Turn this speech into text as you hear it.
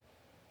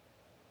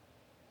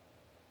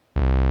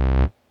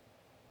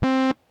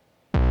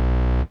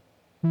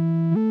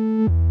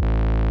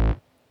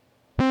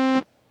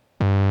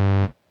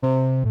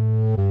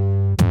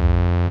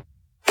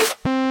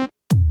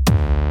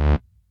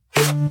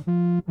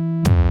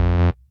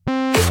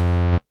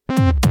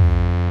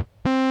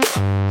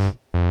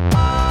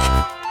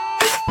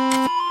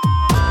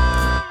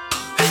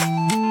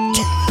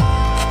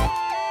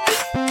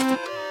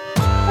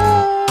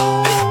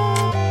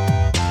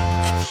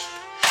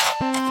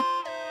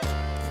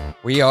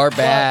We are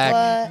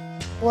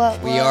back.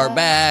 We are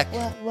back.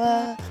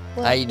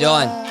 How you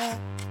doing?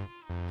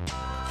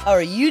 How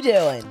are you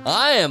doing?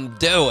 I am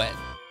doing.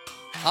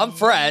 I'm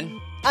Fred.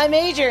 I'm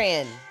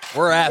Adrian.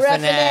 We're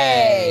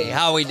F&A.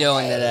 How we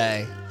doing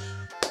today?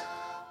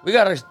 We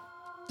got a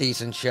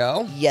decent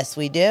show. Yes,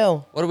 we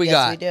do. What do we got?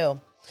 Yes, we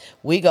do.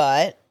 We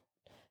got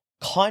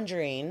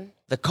Conjuring.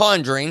 The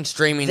Conjuring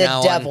streaming The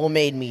now Devil on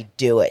Made Me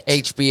Do It.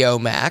 HBO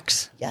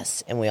Max.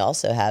 Yes, and we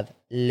also have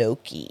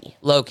Loki.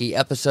 Loki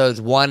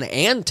episodes 1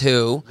 and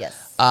 2.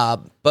 Yes.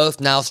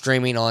 Both now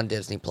streaming on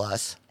Disney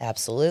Plus.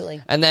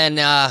 Absolutely. And then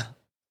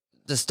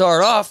to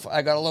start off,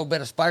 I got a little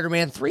bit of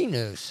Spider-Man 3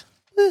 news.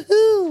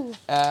 Woohoo!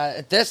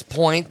 At this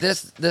point,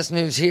 this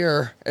news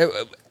here,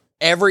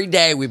 every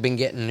day we've been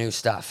getting new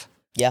stuff.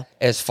 Yeah.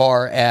 As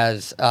far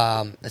as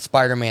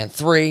Spider-Man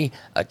 3,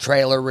 a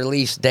trailer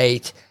release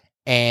date,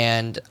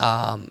 and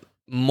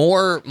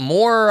more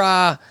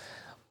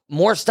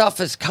stuff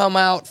has come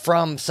out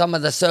from some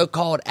of the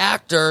so-called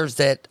actors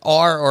that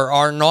are or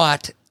are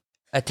not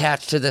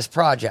attached to this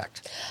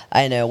project.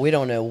 I know. We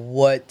don't know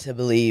what to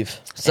believe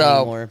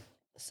anymore.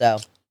 So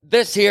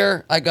this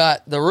here, I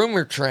got the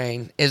rumor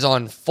train is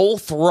on full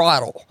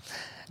throttle.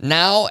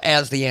 Now,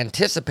 as the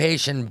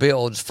anticipation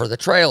builds for the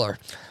trailer,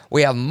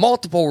 we have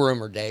multiple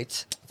rumor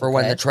dates for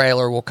when the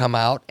trailer will come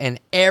out, and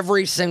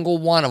every single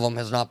one of them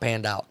has not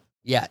panned out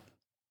yet.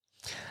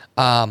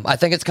 I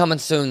think it's coming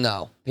soon,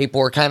 though.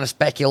 People are kind of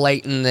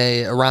speculating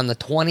around the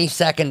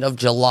 22nd of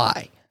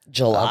July.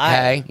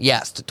 Okay?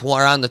 Yes,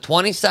 around the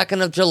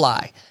 22nd of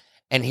July.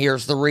 And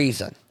here's the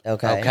reason.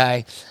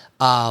 Okay?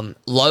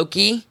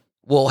 Loki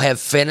will have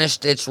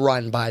finished its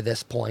run by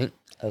this point.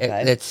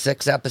 It's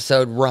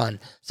 6-episode run.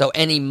 So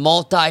any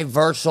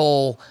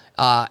multiversal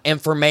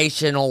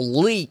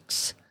informational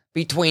leaks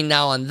between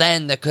now and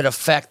then that could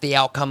affect the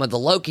outcome of the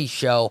Loki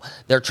show,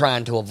 they're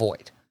trying to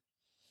avoid.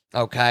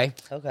 Okay.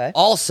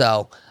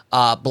 Also,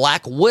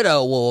 Black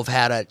Widow will have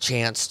had a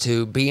chance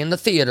to be in the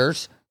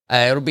theaters.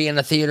 It'll be in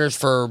the theaters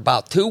for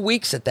about 2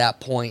 weeks at that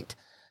point.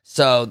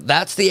 So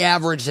that's the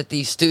average that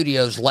these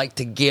studios like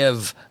to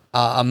give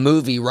a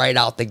movie right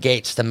out the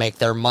gates to make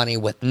their money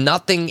with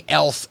nothing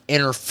else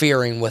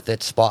interfering with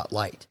its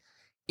spotlight.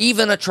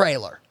 Even a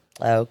trailer.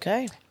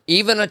 Okay.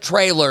 Even a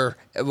trailer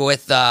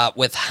with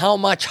how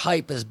much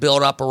hype is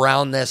built up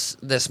around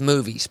this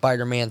movie,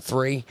 Spider-Man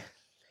 3.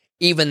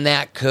 Even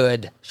that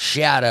could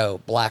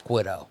shadow Black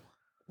Widow.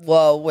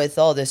 Well, with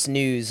all this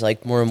news,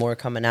 like more and more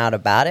coming out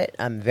about it,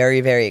 I'm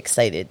very, very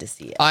excited to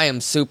see it. I am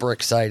super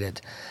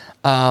excited.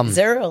 Is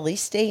there a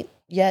release date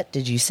yet?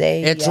 Did you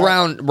say it's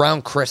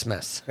around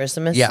Christmas?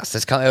 Christmas? Yes,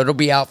 it'll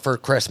be out for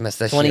Christmas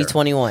this year.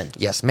 2021.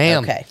 Yes,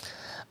 ma'am. Okay.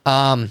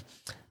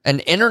 An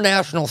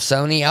international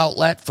Sony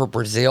outlet for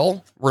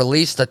Brazil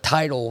released a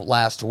title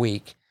last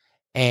week,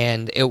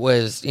 and it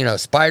was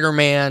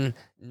Spider-Man.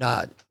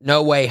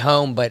 No Way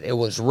Home, but it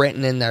was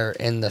written in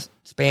the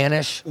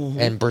Spanish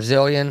and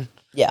Brazilian,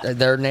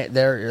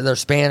 their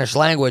Spanish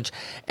language,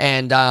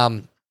 and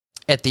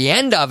at the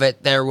end of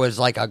it there was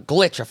like a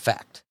glitch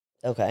effect.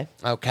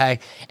 Okay,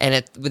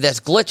 and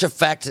this glitch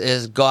effect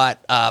has got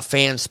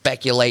fans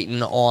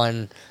speculating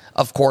on,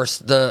 of course,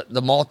 the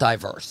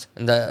multiverse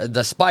and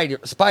the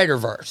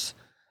Spider-Verse.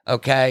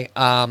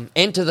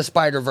 Into the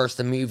Spider-Verse,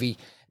 the movie.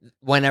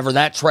 Whenever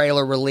that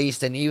trailer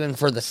released, and even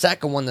for the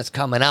second one that's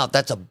coming out,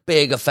 that's a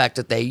big effect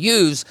that they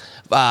use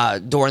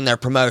during their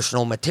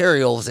promotional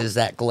materials, is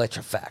that glitch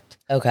effect.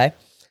 Okay.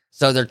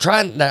 So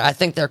I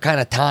think they're kind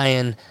of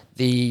tying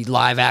the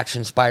live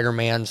action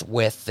Spider-Mans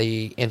with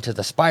the Into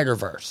the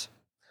Spider-Verse.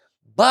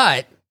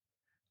 But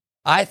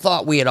I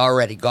thought we had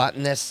already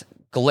gotten this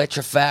glitch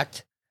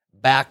effect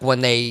back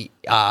when they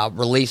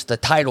released the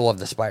title of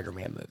the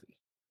Spider-Man movie.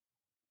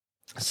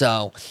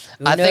 So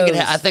I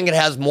think it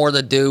has more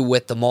to do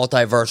with the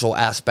multiversal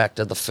aspect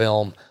of the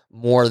film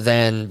more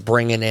than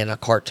bringing in a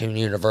cartoon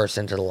universe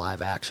into the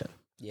live action.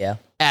 Yeah.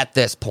 At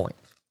this point.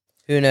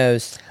 Who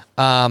knows?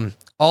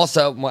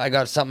 Also, I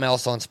got something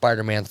else on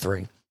Spider-Man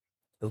 3.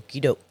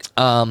 Okie doke.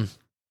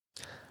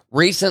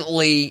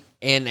 Recently,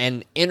 in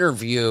an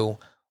interview,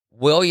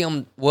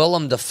 Willem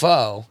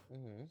Dafoe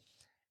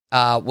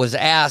was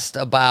asked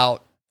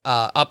about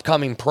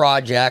upcoming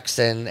projects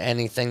and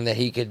anything that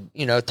he could,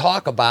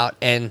 talk about.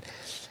 And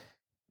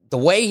the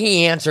way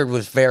he answered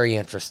was very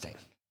interesting.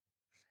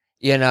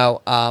 He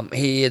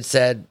had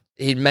said,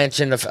 he'd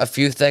mentioned a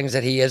few things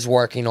that he is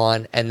working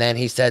on. And then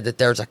he said that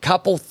there's a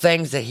couple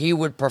things that he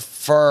would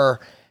prefer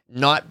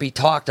not be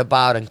talked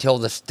about until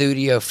the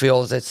studio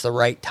feels it's the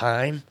right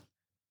time.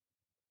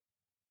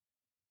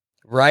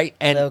 Right?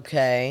 And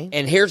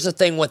here's the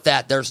thing with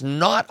that. There's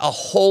not a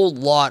whole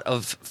lot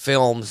of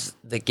films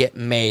that get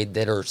made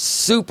that are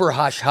super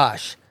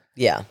hush-hush.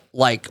 Yeah.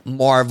 Like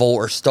Marvel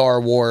or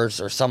Star Wars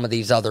or some of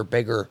these other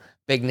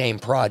big-name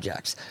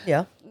projects.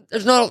 Yeah.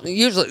 There's not...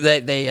 Usually,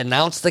 they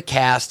announce the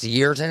cast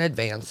years in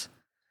advance,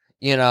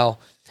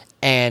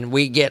 and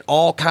we get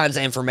all kinds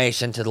of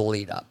information to the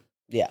lead-up.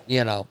 Yeah.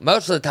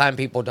 Most of the time,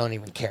 people don't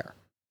even care.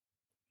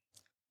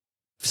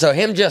 So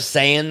him just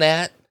saying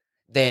that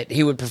that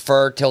he would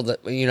prefer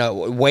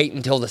wait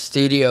until the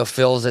studio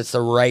feels it's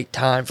the right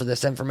time for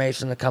this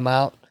information to come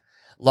out.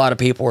 A lot of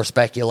people were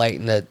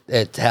speculating that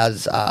it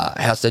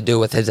has to do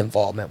with his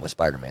involvement with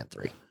Spider-Man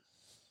 3.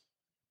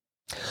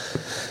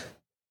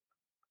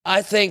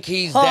 I think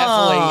he's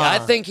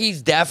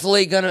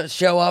definitely gonna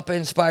show up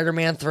in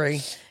Spider-Man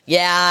 3.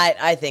 Yeah,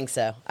 I think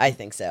so. I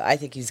think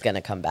he's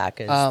gonna come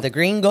back as the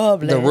Green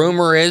Goblin. The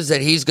rumor is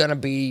that he's gonna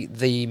be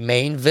the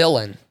main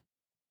villain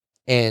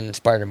in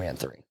Spider-Man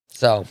 3.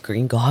 So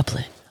Green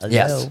Goblin.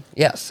 Hello.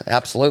 Yes,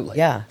 absolutely.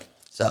 Yeah.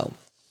 So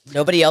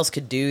nobody else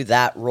could do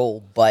that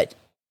role but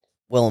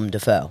Willem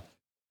Dafoe.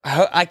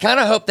 I kind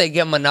of hope they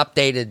give him an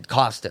updated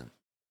costume.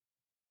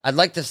 I'd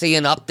like to see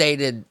an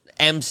updated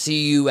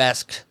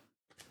MCU-esque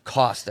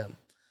costume.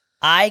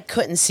 I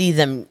couldn't see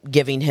them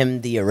giving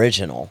him the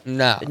original.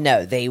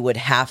 No, they would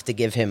have to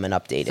give him an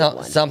updated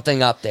one. Something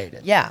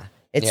updated. Yeah,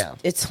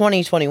 it's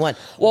 2021.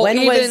 Well,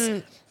 when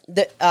was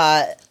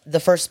the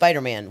first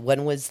Spider-Man?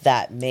 When was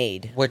that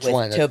made? Which with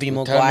one? Tobey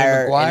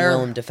Maguire and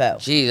Willem Dafoe.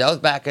 Gee, that was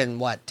back in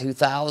what,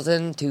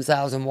 2000,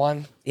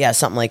 2001? Yeah,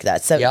 something like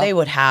that. So they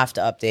would have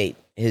to update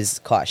his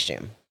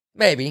costume.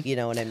 Maybe. You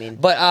know what I mean?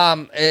 But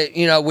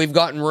we've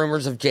gotten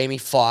rumors of Jamie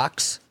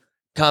Foxx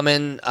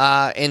coming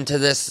into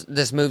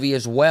this movie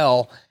as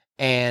well,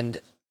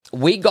 and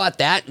we got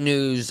that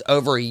news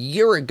over a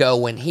year ago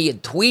when he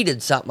had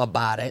tweeted something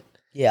about it.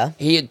 Yeah.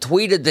 He had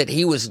tweeted that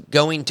he was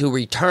going to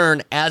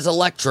return as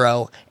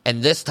Electro,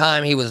 and this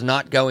time he was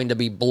not going to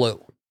be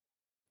blue.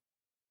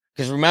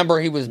 Because remember,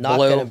 he was not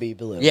blue. going to be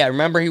blue. Yeah,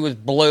 remember he was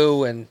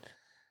blue, and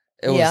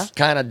it was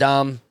kind of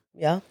dumb.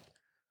 Yeah.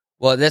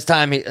 Well, this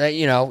time,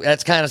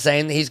 that's kind of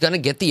saying that he's going to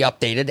get the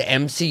updated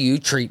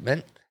MCU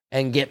treatment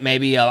and get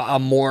maybe a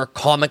more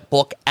comic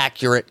book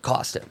accurate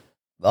costume.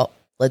 Well,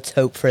 let's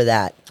hope for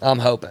that. I'm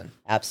hoping.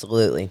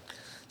 Absolutely.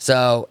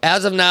 So,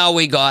 as of now,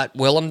 we got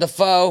Willem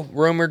Dafoe,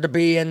 rumored to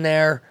be in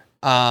there.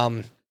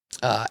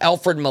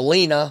 Alfred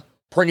Molina,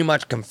 pretty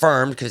much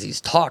confirmed because he's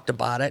talked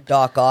about it.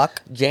 Doc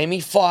Ock. Jamie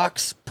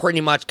Foxx,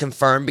 pretty much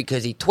confirmed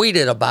because he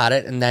tweeted about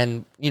it, and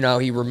then,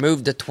 he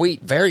removed the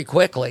tweet very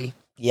quickly.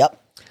 Yep.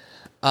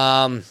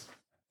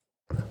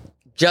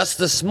 Just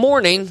this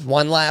morning,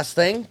 one last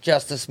thing.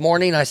 Just this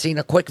morning, I seen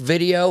a quick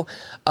video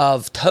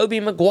of Tobey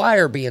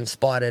Maguire being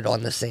spotted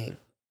on the scene.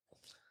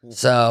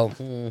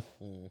 So,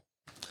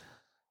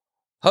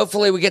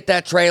 hopefully we get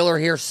that trailer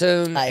here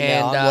soon. I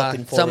know, I'm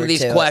looking forward some of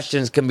these to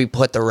questions can be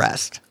put to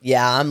rest.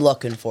 Yeah, I'm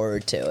looking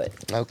forward to it.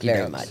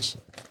 Very much.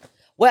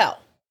 Well,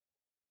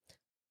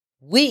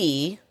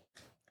 we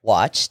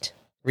watched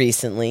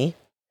recently.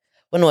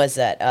 When was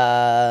that?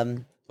 I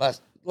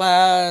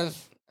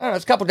don't know,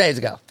 it's a couple days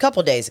ago.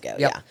 Couple days ago,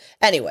 Yep. yeah.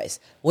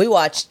 Anyways, we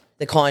watched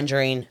The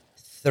Conjuring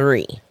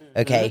 3.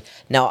 Okay.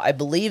 Now, I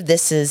believe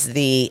this is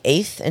the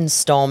 8th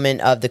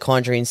installment of the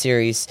Conjuring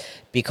series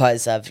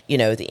because of,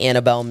 the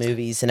Annabelle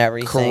movies and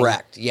everything.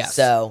 Correct, yes.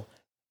 So,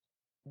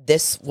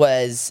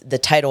 the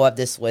title of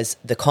this was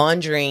The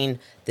Conjuring,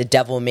 The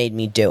Devil Made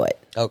Me Do It.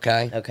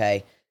 Okay.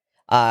 Okay.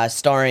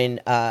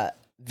 Starring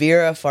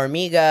Vera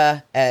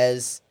Farmiga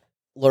as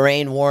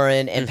Lorraine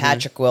Warren and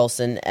Patrick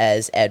Wilson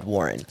as Ed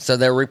Warren. So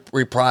they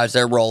reprised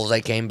their roles. They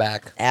came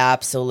back.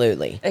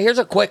 Absolutely. Hey, here's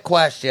a quick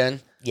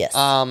question. Yes.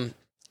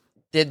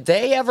 Did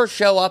they ever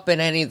show up in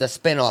any of the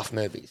spin-off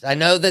movies? I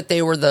know that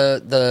they were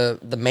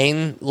the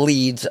main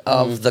leads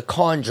of The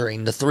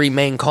Conjuring, the 3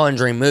 main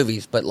Conjuring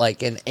movies, but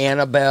like in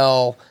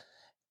Annabelle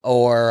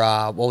or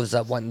what was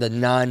that one, The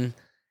Nun,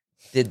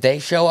 did they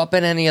show up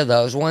in any of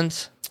those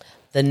ones?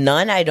 The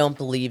Nun, I don't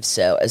believe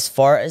so. As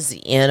far as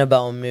the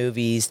Annabelle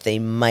movies, they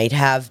might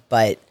have,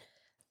 but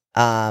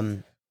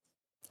I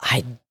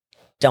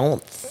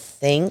don't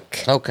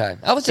think. Okay,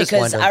 I was just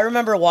because wondering. I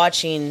remember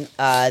watching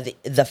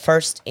the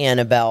first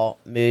Annabelle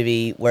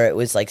movie where it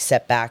was like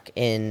set back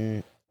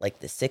in like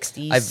the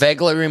 60s. I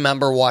vaguely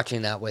remember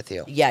watching that with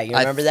you. Yeah, you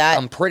remember that?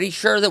 I'm pretty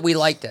sure that we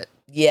liked it.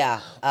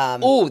 Yeah.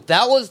 Oh,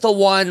 that was the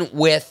one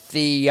with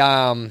the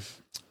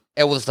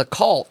it was the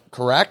cult,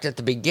 correct? At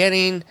the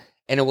beginning,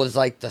 and it was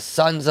like the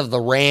Sons of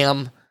the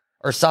Ram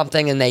or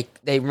something, and they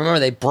remember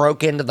they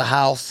broke into the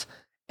house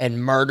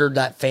and murdered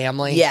that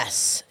family.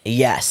 Yes.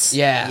 Yeah.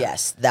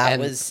 Yes. That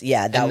was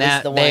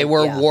the one. They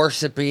were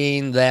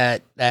worshiping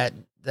that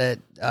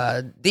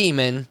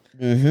demon.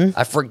 Mm-hmm.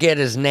 I forget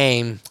his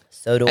name.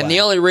 So do I. And the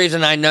only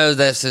reason I know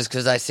this is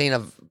because I seen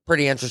a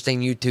pretty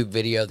interesting YouTube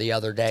video the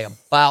other day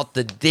about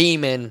the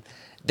demon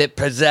that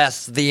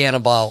possessed the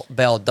Annabelle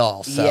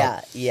doll.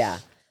 So. Yeah.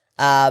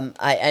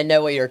 I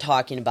know what you're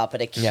talking about,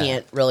 but I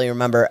can't really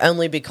remember,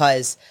 only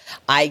because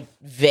I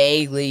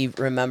vaguely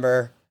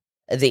remember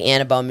the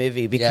Annabelle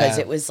movie because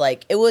it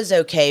was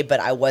okay, but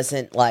I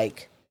wasn't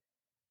like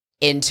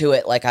into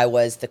it like I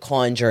was the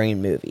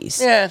Conjuring movies.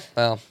 Yeah,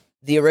 well,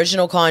 the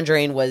original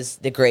Conjuring was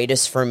the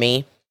greatest for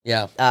me.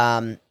 Yeah.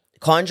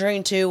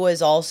 Conjuring 2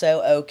 was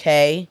also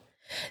okay.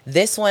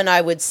 This one,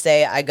 I would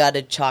say I got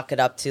to chalk it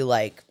up to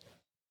like,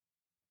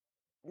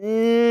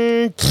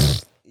 kind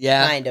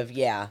of,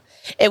 yeah.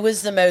 It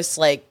was the most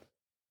like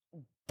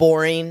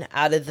boring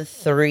out of the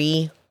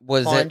 3.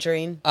 Was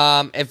Conjuring.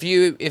 If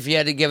you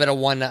had to give it a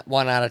 1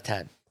 out of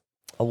 10.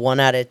 A 1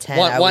 out of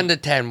 10. 1 to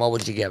 10, what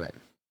would you give it?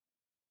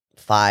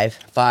 5.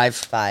 5?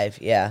 5,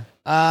 yeah.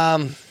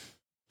 I'm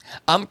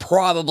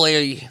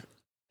probably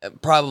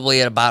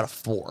at about a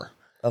 4.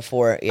 A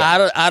 4,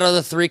 yeah. Out of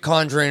the 3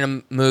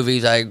 Conjuring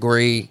movies, I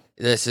agree.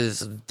 This is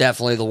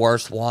definitely the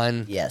worst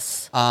one.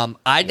 Yes.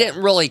 I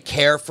didn't really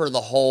care for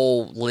the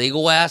whole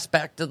legal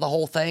aspect of the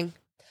whole thing.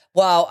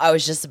 Well, I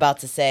was just about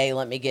to say,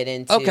 let me get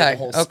into the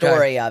whole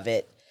story of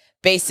it.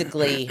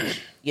 Basically,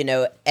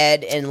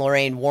 Ed and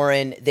Lorraine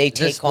Warren, they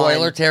take on...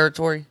 spoiler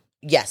territory?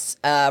 Yes,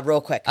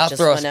 real quick. I'll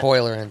throw a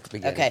spoiler in at the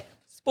beginning. Okay.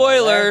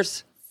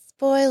 Spoilers!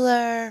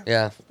 Spoiler.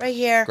 Yeah. Right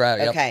here.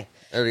 Yep. Okay.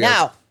 There it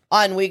Now,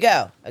 on we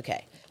go.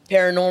 Okay.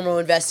 Paranormal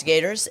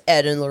investigators,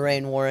 Ed and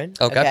Lorraine Warren.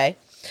 Okay.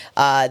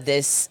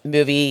 This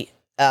movie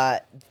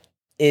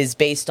is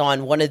based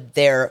on one of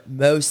their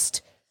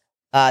most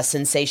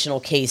sensational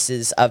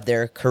cases of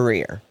their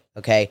career.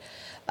 Okay.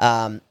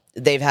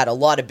 They've had a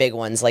lot of big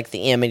ones, like the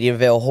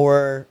Amityville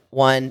Horror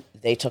one.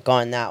 They took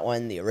on that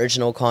one, the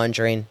original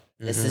Conjuring.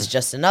 This is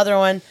just another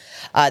one.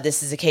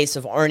 This is a case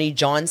of Arnie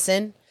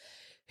Johnson,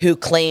 who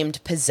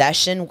claimed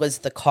possession was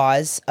the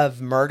cause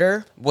of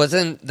murder.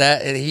 Wasn't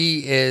that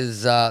he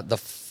is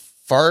the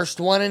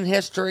first one in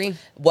history?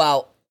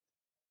 Well,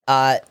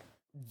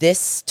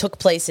 this took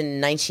place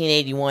in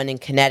 1981 in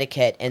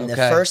Connecticut, and the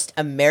first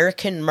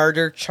American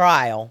murder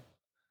trial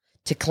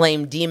to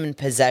claim demon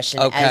possession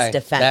as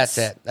defense.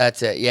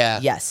 That's it. Yeah.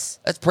 Yes.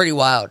 That's pretty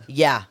wild.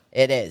 Yeah,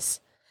 it is.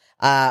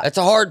 It's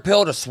a hard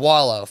pill to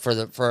swallow for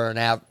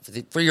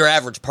your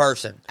average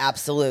person.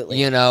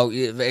 Absolutely.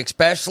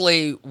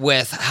 Especially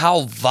with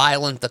how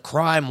violent the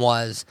crime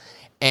was,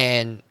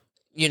 and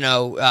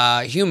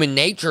human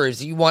nature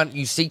is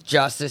you seek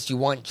justice, you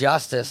want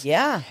justice.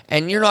 Yeah.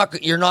 And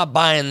you're not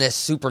buying this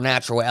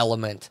supernatural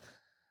element.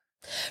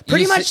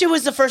 Pretty much it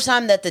was the first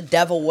time that the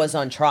devil was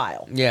on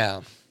trial.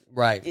 Yeah.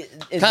 Right.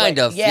 Kind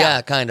of.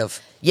 Yeah, kind of.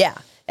 Yeah.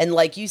 And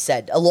like you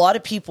said, a lot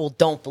of people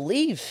don't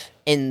believe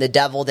in the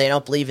devil. They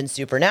don't believe in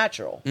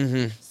supernatural.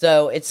 Mm-hmm.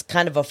 So it's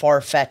kind of a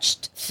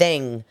far-fetched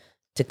thing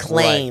to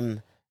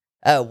claim,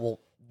 oh, well,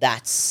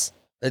 that's...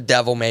 The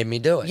devil made me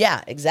do it.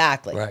 Yeah,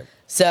 exactly. Right.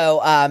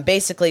 So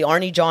basically,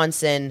 Arnie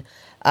Johnson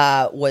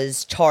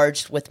was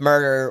charged with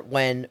murder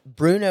when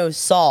Bruno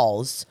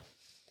Sauls,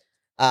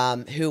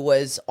 who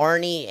was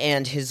Arnie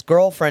and his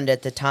girlfriend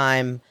at the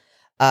time,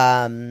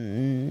 what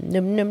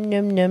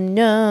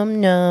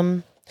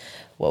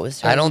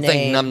was her name? I don't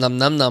think Num Num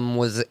Num Num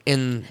was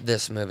in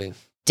this movie.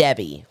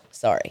 Debbie.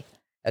 Sorry.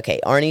 Okay,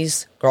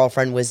 Arnie's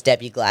girlfriend was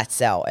Debbie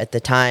Glatzel at the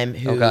time,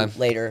 who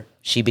later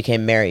she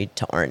became married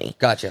to Arnie.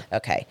 Gotcha.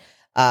 Okay.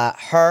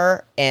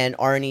 Her and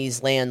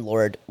Arnie's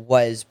landlord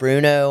was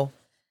Bruno.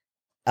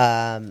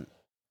 Oh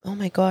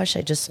my gosh,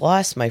 I just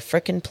lost my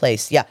frickin'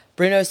 place. Yeah,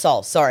 Bruno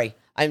Sauls. Sorry.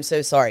 I'm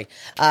so sorry.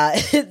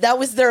 That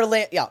was their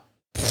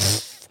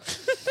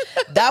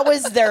that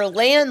was their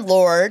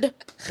landlord,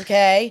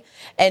 okay?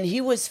 And he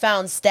was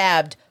found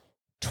stabbed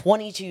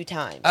 22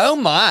 times. Oh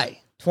my.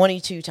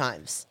 22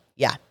 times.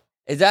 Yeah.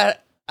 Is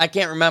that I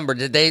can't remember.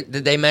 Did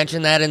they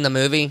mention that in the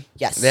movie?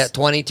 Yes. That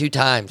 22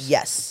 times.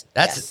 Yes.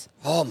 That's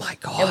oh my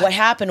god. And what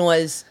happened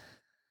was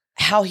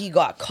how he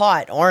got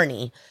caught,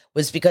 Arnie,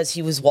 was because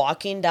he was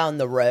walking down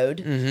the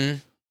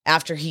road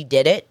after he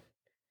did it.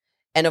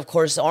 And of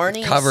course,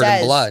 Arnie covered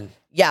in blood.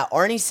 Yeah,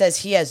 Arnie says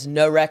he has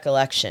no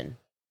recollection.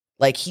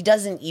 Like, he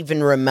doesn't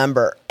even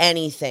remember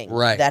anything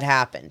that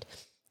happened.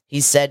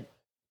 He said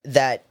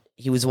that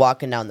he was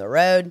walking down the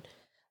road.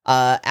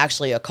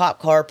 Actually, a cop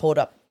car pulled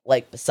up,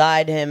 like,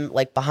 beside him,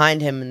 like,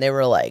 behind him, and they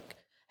were like,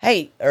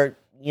 hey, or,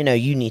 you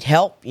need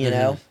help, you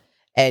know?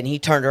 And he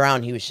turned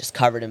around, he was just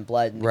covered in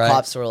blood, and the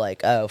cops were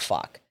like, oh,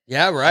 fuck.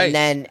 Yeah, right. And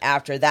then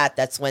after that,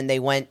 that's when they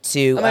went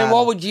to... I mean,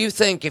 what would you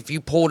think if you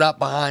pulled up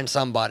behind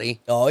somebody?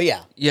 Oh,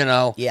 yeah.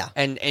 Yeah.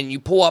 And you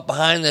pull up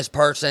behind this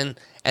person,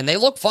 and they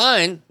look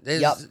fine.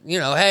 Yep.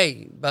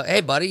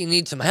 Hey, buddy, you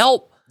need some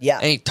help. Yeah.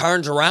 And he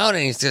turns around,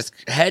 and he's just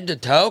head to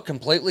toe,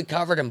 completely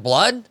covered in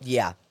blood.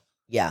 Yeah.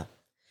 Yeah.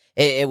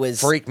 It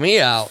was... Freaked me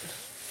out.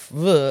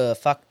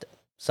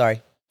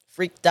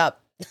 Freaked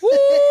up.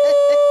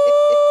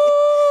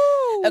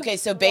 Okay,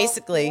 so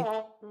basically...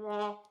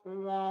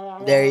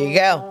 There you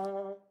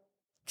go.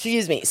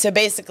 Excuse me. So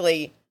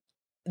basically,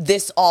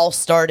 this all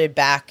started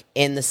back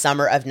in the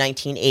summer of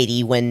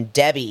 1980 when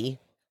Debbie,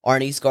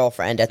 Arnie's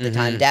girlfriend at the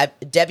time,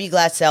 Debbie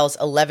Glatzel's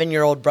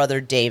 11-year-old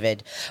brother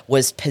David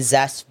was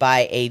possessed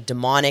by a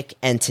demonic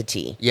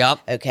entity. Yep.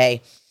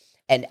 Okay.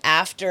 And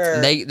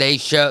after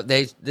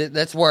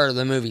that's where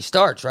the movie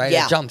starts, right?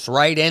 Yeah. It jumps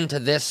right into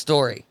this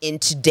story.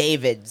 Into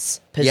David's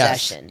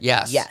possession.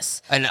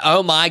 Yes. And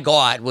oh my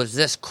God, was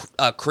this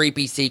a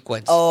creepy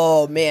sequence?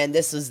 Oh man,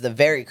 this was the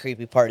very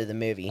creepy part of the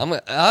movie. I'm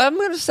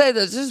going to say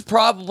this is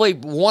probably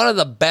one of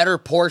the better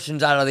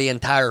portions out of the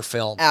entire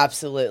film.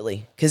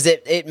 Absolutely. Because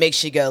it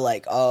makes you go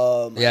like,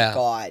 oh my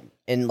God.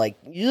 And like,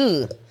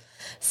 ugh.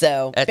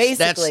 So basically,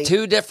 that's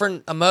two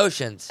different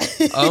emotions.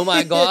 Oh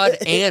my God,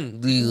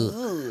 and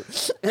ugh.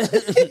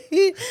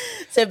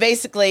 So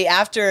basically,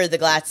 after the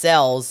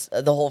Glatzels,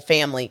 the whole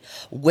family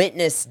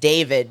witnessed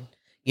David,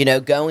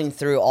 going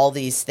through all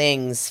these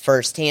things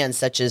firsthand,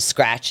 such as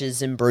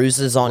scratches and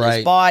bruises on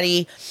his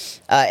body,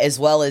 as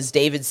well as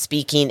David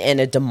speaking in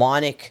a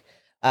demonic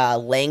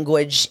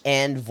language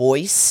and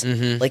voice.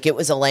 Like it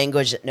was a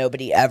language that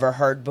nobody ever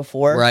heard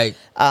before. Right.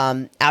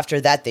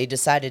 After that, they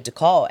decided to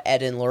call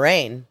Ed and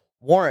Lorraine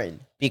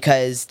Warren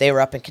because they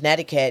were up in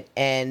Connecticut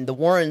and the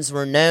Warrens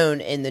were known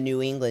in the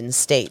New England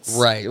states.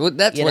 Right. Well,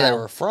 that's where they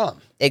were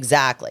from.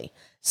 Exactly.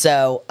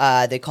 So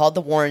they called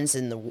the Warrens,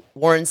 and the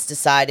Warrens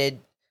decided,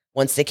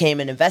 once they came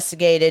and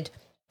investigated,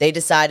 they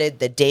decided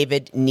that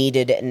David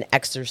needed an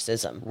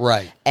exorcism.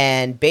 Right.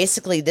 And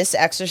basically, this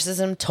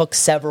exorcism took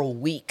several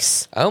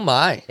weeks. Oh,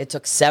 my. It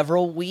took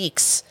several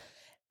weeks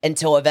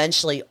until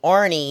eventually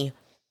Arnie,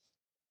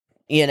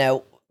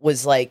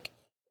 was like,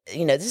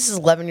 this is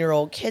an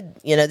 11-year-old kid.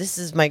 This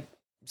is my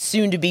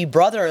soon-to-be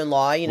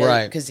brother-in-law,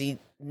 because he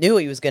knew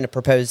he was going to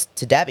propose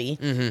to Debbie.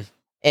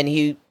 And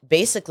he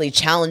basically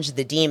challenged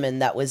the demon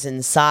that was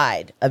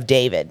inside of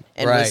David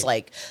and was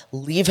like,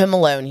 leave him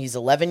alone. He's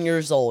 11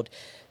 years old.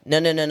 No.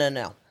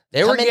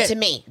 Come into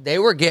me. They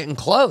were getting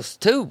close,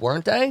 too,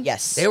 weren't they?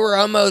 Yes. They were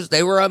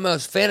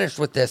almost finished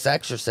with this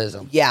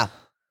exorcism. Yeah.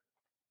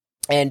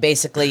 And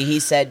basically, he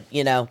said,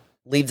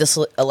 leave this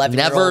 11-year-old boy alone.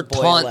 Never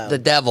taunt the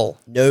devil.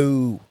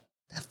 No.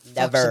 What's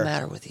the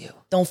matter with you?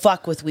 Don't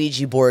fuck with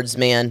Ouija boards,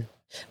 man.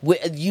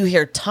 You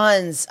hear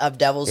tons of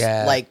devils,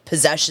 like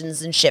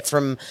possessions and shit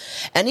from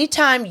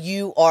anytime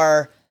you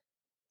are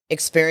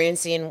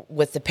experiencing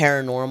with the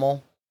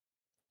paranormal.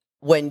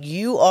 When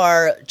you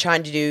are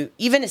trying to do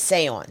even a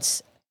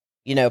seance,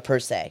 per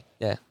se.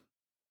 Yeah.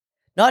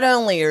 Not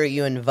only are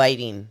you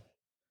inviting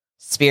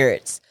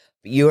spirits,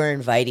 but you are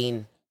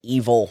inviting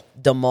evil,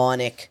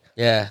 demonic.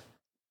 Yeah.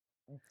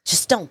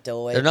 Just don't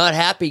do it. They're not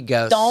happy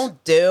ghosts.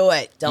 Don't do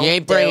it. Don't do it. You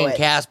ain't bringing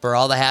Casper.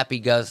 All the happy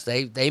ghosts,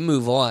 they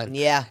move on.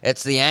 Yeah.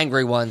 It's the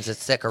angry ones that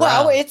stick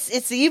around. Well,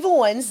 it's the evil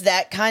ones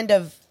that kind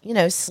of,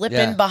 slip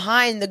in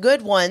behind the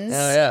good ones.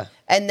 Oh, yeah.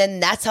 And then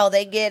that's how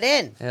they get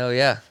in. Hell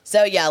yeah.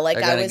 So, yeah, like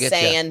I was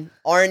saying,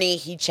 Arnie,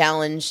 he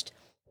challenged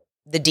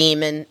the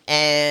demon,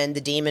 and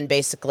the demon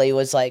basically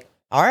was like,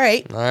 all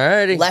right.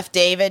 Alrighty. Left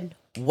David,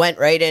 went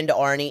right into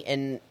Arnie.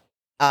 And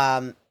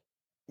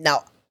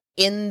now,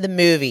 in the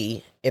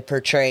movie, it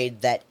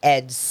portrayed that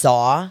Ed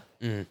saw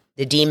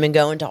the demon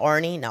go into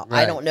Arnie. Now,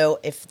 I don't know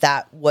if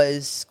that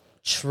was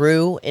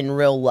true in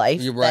real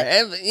life. You're right.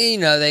 And,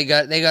 they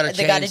got to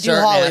change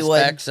certain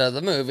aspects of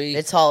the movie.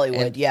 It's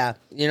Hollywood, and, yeah.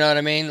 You know what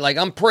I mean? Like,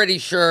 I'm pretty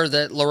sure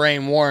that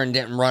Lorraine Warren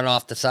didn't run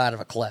off the side of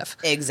a cliff.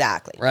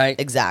 Exactly. Right?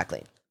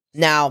 Exactly.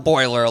 Now,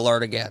 spoiler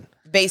alert again.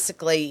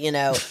 Basically, it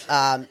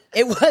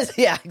was,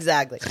 yeah,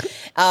 exactly.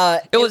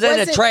 It was in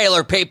a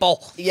trailer,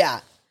 people. Yeah.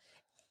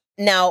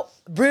 Now,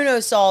 Bruno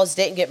Sauls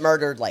didn't get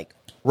murdered, like,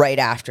 right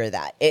after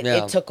that.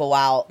 It took a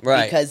while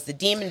because the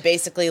demon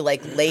basically,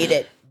 like, laid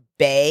at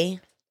bay,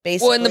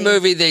 basically. Well, in the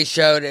movie they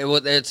showed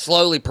it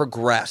slowly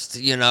progressed,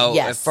 Yes.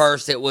 At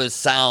first it was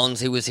sounds,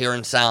 he was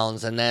hearing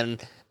sounds, and then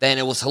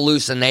it was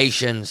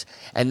hallucinations,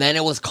 and then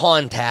it was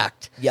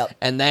contact. Yep.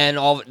 And then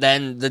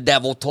the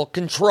devil took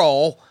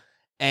control,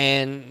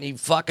 and he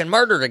fucking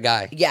murdered a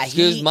guy. Yeah.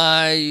 Excuse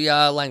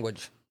my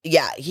language.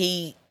 Yeah,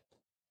 he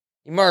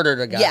murdered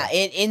a guy. Yeah,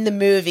 in the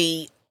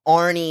movie,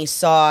 Arnie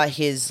saw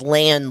his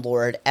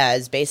landlord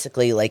as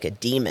basically like a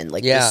demon,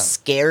 like this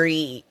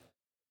scary,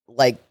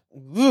 like,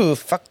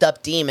 fucked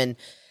up demon,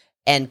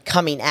 and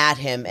coming at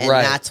him, and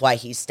that's why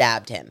he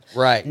stabbed him.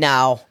 Right.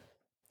 Now,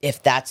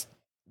 if that's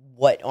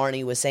what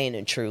Arnie was saying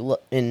in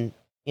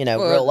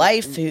real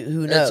life,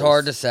 who knows? It's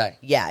hard to say.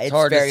 Yeah, it's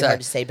very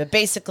hard to say. But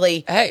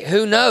basically, hey,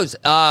 who knows?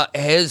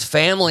 His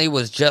family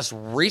was just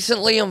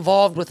recently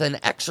involved with an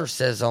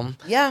exorcism.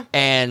 Yeah.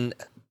 And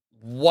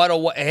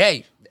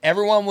hey,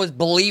 everyone was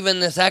believing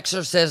this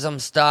exorcism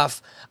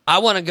stuff. I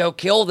want to go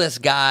kill this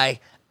guy.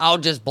 I'll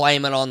just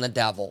blame it on the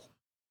devil.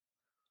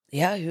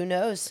 Yeah, who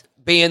knows?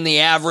 Being the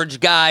average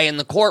guy in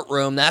the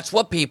courtroom, that's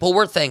what people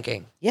were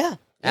thinking. Yeah.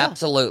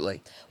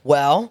 Absolutely.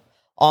 Well,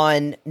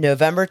 on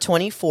November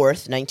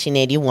 24th,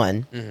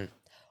 1981,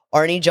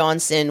 Arnie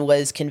Johnson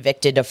was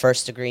convicted of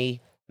first-degree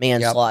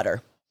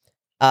manslaughter.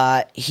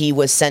 He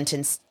was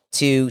sentenced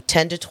to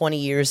 10 to 20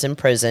 years in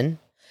prison,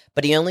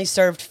 but he only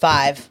served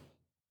 5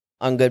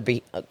 on good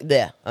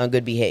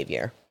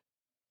behavior.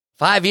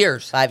 5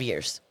 years? 5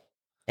 years.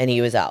 And he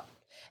was out.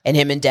 And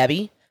him and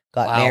Debbie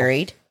got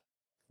married.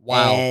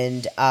 Wow.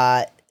 And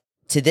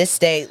to this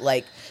day,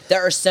 like,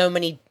 there are so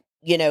many,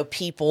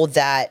 people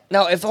that...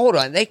 Now, hold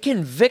on. They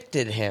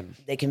convicted him.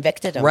 They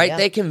convicted him, right? Yeah.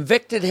 They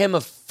convicted him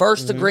of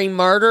first-degree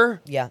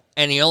murder. Yeah.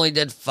 And he only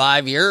did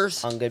 5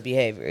 years? On good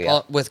behavior,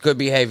 yeah. With good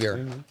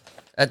behavior.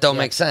 That don't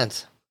make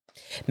sense.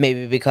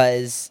 Maybe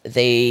because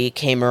they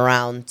came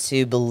around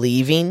to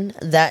believing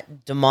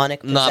that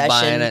demonic possession not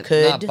buying it.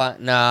 could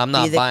No, I'm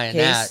not buying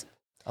case. that.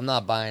 I'm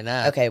not buying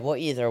that. Okay, well,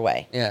 either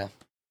way. Yeah.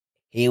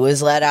 He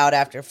was let out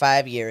after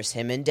 5 years.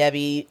 Him and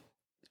Debbie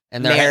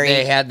and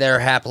they had their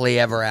happily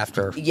ever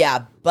after.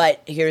 Yeah,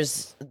 but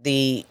here's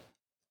the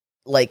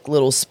like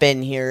little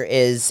spin here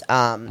is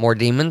more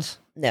demons.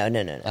 No.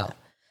 Oh.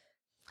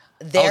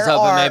 There I was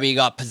hoping are, maybe he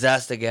got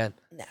possessed again.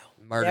 No.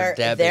 Murdered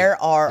Debbie.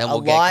 There are then we'll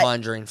a get lot.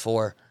 Conjuring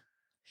 4.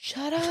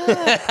 Shut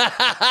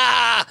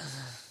up.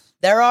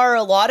 There are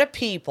a lot of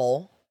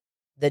people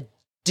that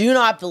do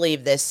not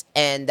believe this,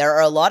 and there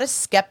are a lot of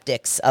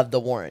skeptics of the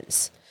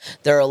Warrens.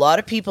 There are a lot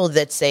of people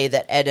that say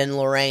that Ed and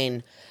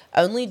Lorraine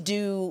only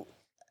do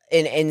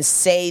and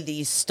say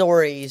these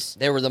stories.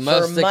 They were the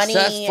most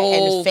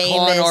successful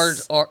con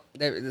artists.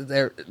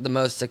 They're the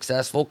most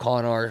successful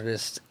con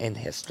artists in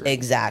history.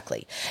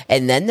 Exactly.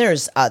 And then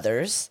there's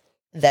others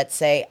that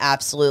say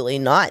absolutely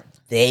not.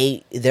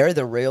 They're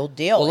the real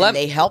deal. Well, and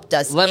they helped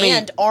us.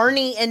 And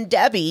Arnie and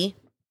Debbie,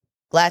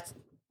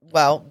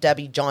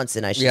 Debbie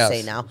Johnson, I should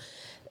say now.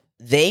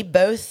 They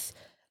both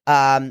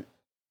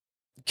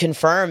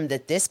confirmed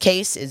that this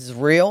case is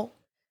real.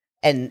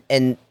 And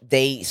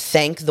they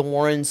thank the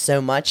Warrens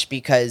so much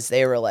because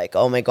they were like,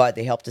 oh my God,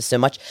 they helped us so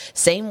much.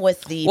 Same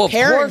with the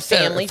Perrin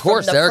family. Of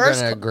course, they're going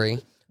to agree.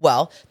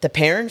 Well, the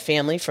Perrin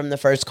family from the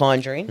first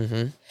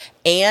Conjuring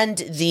and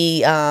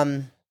the,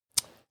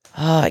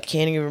 I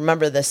can't even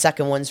remember the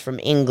second ones from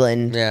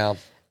England. Yeah.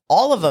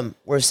 All of them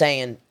were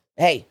saying,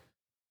 hey,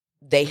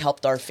 they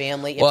helped our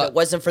family. If it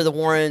wasn't for the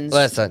Warrens.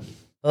 Listen,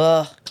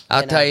 I'll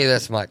tell you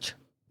this much.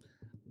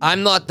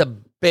 I'm not the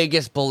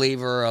biggest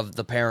believer of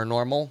the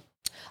paranormal.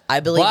 I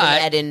believe in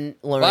Ed and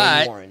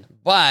Lorraine Warren.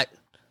 But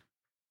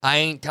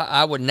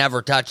I would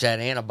never touch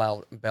that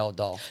Annabelle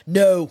doll.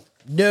 No.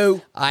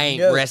 I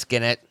ain't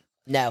risking it.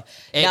 No.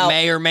 It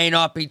may or may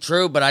not be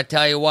true, but I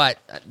tell you what,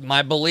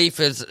 my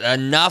belief is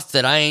enough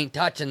that I ain't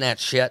touching that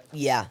shit.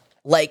 Yeah.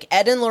 Like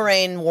Ed and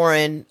Lorraine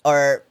Warren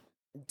are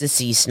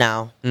deceased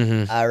now.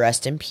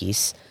 Rest in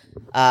peace.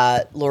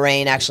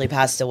 Lorraine actually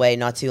passed away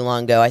not too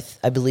long ago.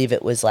 I believe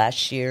it was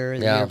last year or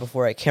the year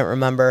before. I can't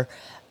remember.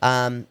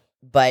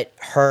 But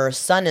her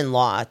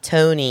son-in-law,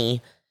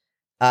 Tony,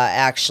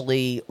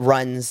 actually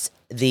runs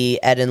the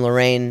Ed and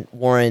Lorraine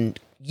Warren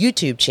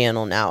YouTube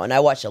channel now. And I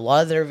watch a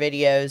lot of their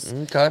videos.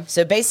 Okay.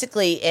 So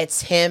basically,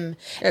 it's him.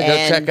 Go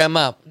check him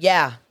out.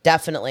 Yeah,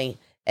 definitely.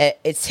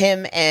 It's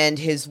him and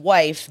his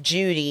wife,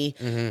 Judy,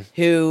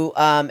 who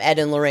Ed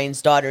and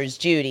Lorraine's daughter is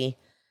Judy,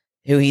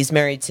 who he's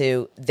married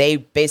to. They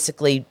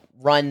basically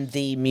run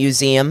the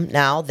museum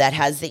now that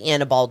has the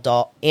Annabelle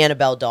doll.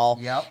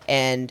 Yep.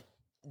 And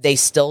they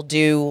still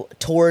do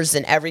tours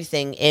and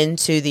everything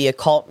into the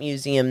occult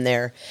museum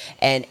there.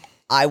 And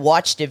I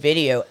watched a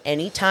video.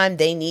 Anytime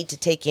they need to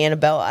take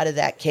Annabelle out of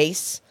that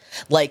case,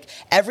 like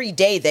every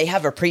day they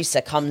have a priest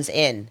that comes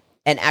in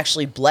and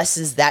actually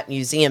blesses that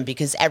museum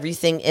because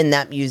everything in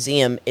that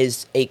museum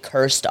is a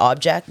cursed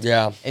object.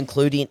 Yeah.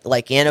 Including,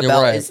 like,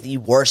 Annabelle is the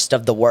worst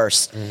of the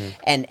worst.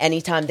 And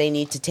anytime they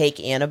need to take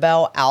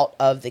Annabelle out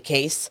of the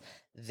case,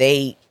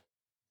 they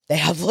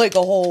have like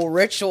a whole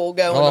ritual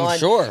going on. I'm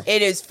sure.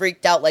 It is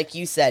freaked out, like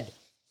you said.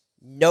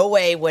 No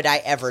way would I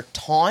ever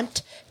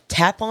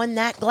tap on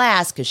that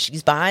glass because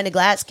she's behind a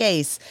glass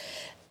case.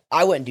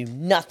 I wouldn't do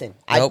nothing.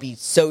 Nope. I'd be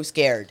so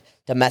scared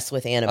to mess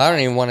with Annabelle. I don't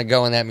even want to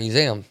go in that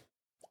museum.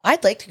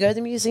 I'd like to go to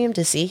the museum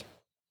to see,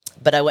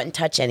 but I wouldn't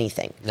touch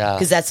anything.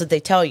 Because that's what they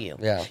tell you.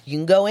 Yeah. You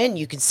can go in,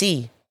 you can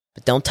see,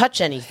 but don't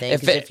touch anything.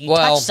 Because if you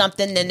touch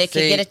something, then it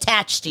can get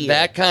attached to you.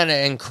 That kind of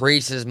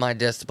increases my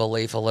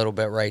disbelief a little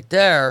bit right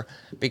there.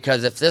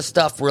 Because if this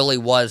stuff really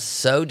was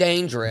so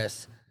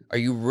dangerous, are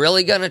you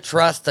really going to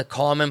trust the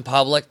common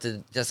public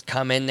to just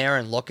come in there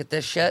and look at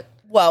this shit?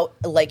 Well,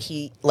 like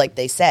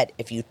they said,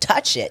 if you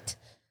touch it,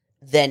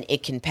 then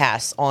it can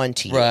pass on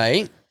to you.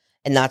 Right.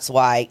 And that's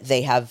why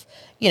they have,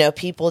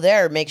 people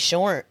there make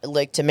sure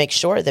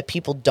that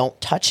people don't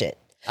touch it.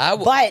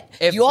 But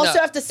you also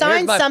have to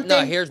sign something.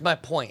 No, here's my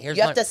point. You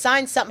have to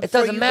sign something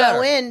before you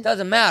go in. It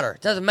doesn't matter.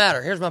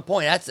 Here's my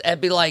point. It'd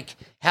be like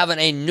having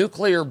a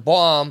nuclear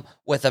bomb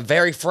with a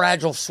very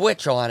fragile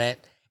switch on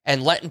it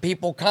and letting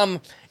people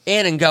come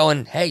in and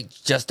going, hey,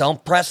 just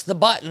don't press the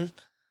button.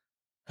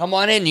 Come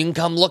on in. You can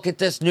come look at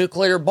this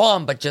nuclear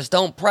bomb, but just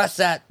don't press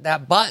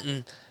that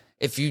button.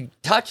 If you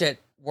touch it,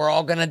 we're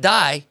all going to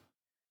die.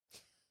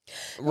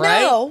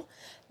 Right? No.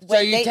 So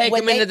you take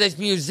them into this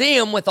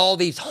museum with all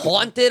these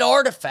haunted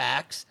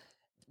artifacts,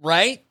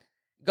 right?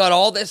 Got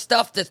all this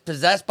stuff that's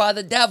possessed by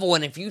the devil,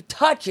 and if you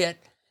touch it,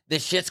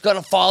 this shit's going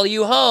to follow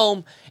you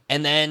home,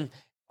 and then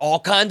all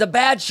kinds of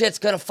bad shit's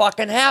going to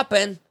fucking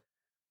happen.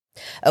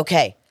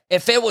 Okay.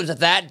 If it was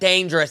that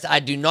dangerous,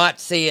 I do not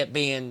see it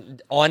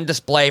being on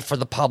display for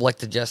the public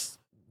to just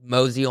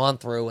mosey on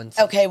through. And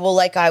okay, well,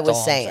 like I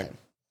was saying,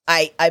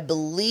 I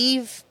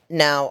believe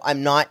now,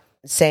 I'm not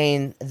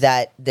saying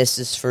that this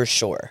is for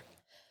sure.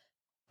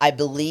 I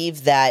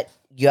believe that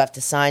you have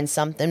to sign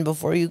something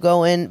before you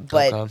go in,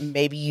 but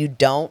maybe you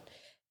don't.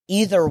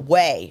 Either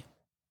way,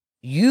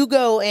 you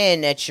go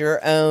in at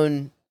your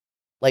own,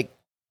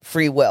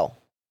 free will,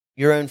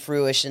 your own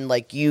fruition.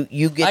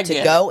 You get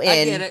to go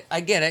in.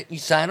 I get it. You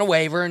sign a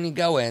waiver and you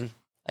go in.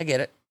 I get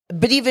it.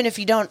 But even if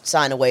you don't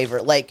sign a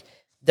waiver,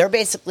 they're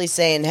basically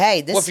saying,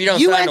 hey, this... Well, if you don't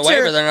sign a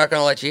waiver, they're not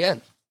going to let you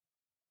in.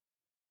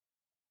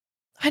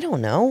 I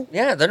don't know.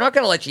 Yeah, they're not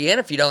going to let you in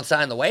if you don't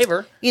sign the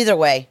waiver. Either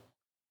way,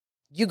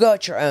 you go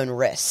at your own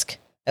risk,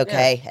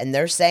 okay? Yeah. And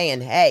they're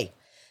saying, hey,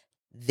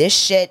 this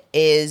shit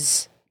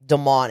is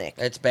demonic.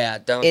 It's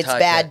bad.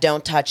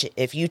 Don't touch it.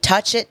 If you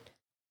touch it,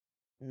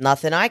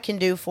 nothing I can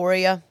do for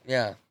you.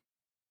 Yeah.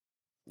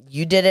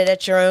 You did it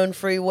at your own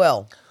free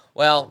will.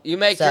 Well, you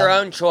make your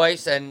own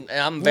choice, and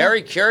I'm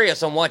very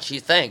curious on what you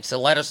think. So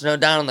let us know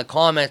down in the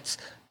comments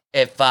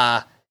if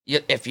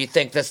you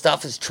think this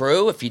stuff is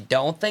true, if you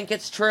don't think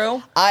it's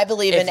true. I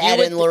believe in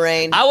Ed and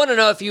Lorraine. I want to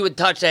know if you would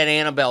touch that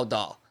Annabelle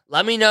doll.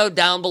 Let me know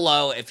down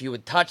below if you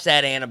would touch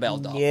that Annabelle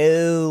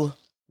doll.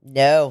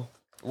 No.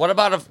 What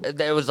about if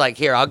it was like,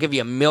 here, I'll give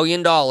you $1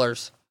 million,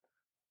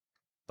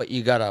 but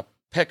you got to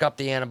pick up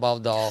the Annabelle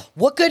doll.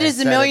 What good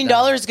is $1 million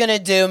going to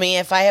do me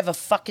if I have a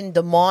fucking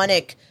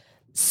demonic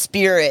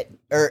spirit?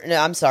 Or, no,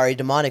 I'm sorry,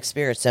 demonic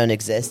spirits don't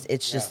exist.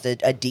 It's just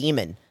a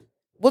demon.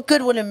 What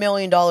good would $1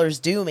 million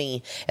do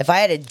me if I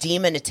had a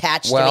demon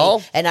attached to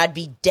me and I'd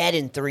be dead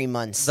in 3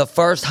 months? The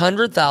first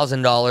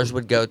 $100,000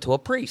 would go to a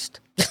priest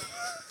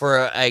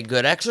for a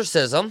good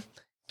exorcism.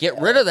 Get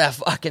rid of that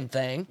fucking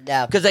thing.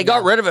 No. Because they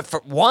got rid of it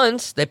for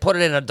once. They put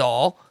it in a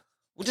doll.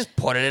 We'll just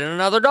put it in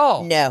another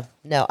doll. No.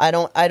 I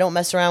don't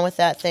mess around with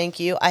that. Thank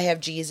you. I have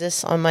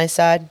Jesus on my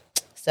side.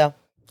 So,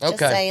 just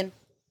saying.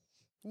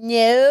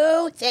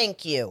 No,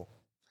 thank you.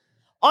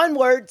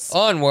 Onwards.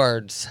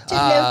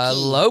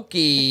 Loki.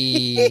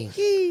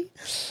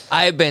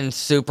 I've been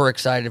super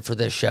excited for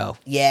this show.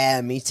 Yeah,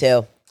 me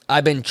too.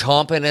 I've been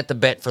chomping at the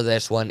bit for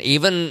this one.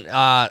 Even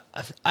I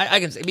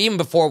can say, even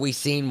before we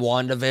seen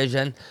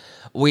WandaVision,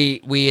 we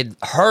had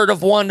heard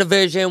of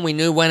WandaVision. We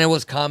knew when it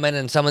was coming,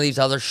 and some of these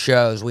other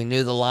shows. We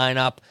knew the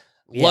lineup.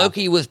 Yeah.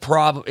 Loki was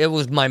it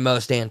was my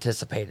most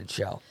anticipated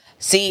show.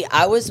 See,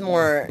 I was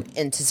more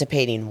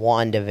anticipating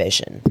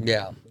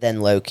WandaVision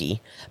than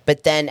Loki.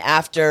 But then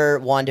after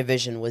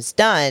WandaVision was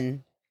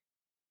done,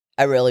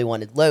 I really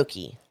wanted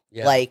Loki.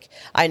 Yeah. Like,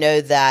 I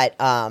know that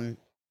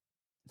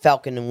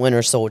Falcon and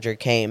Winter Soldier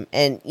came,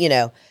 and,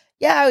 I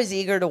was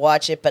eager to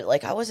watch it, but,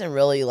 like, I wasn't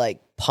really,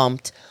 like,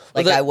 pumped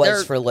like I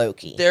was for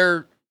Loki.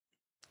 They're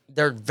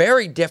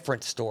very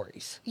different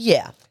stories.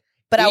 Yeah.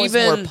 But I was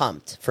more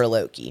pumped for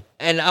Loki.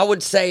 And I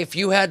would say if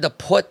you had to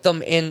put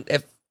them in...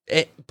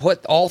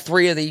 put all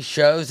three of these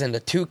shows into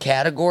two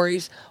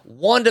categories,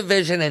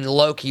 WandaVision and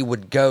Loki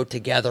would go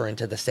together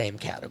into the same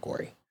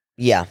category.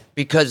 Yeah.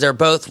 Because they're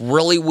both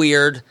really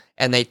weird,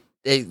 and they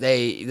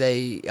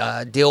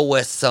deal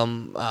with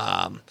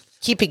some...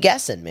 keep you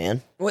guessing,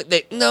 man.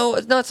 No,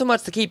 it's not so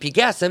much to keep you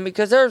guessing,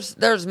 because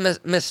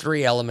there's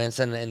mystery elements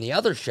in the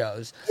other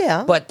shows.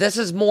 Yeah. But this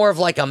is more of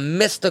like a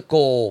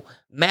mystical,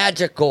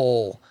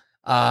 magical...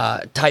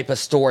 type of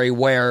story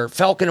where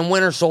Falcon and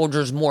Winter Soldier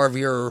is more of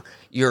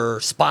your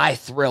spy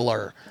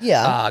thriller.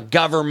 Yeah.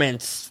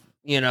 Governments,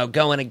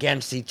 going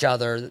against each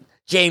other.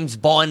 James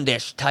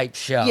Bondish type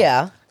show.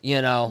 Yeah.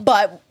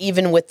 But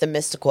even with the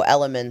mystical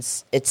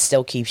elements, it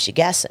still keeps you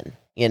guessing.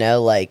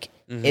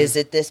 Is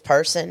it this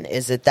person?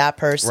 Is it that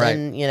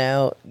person?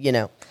 Right.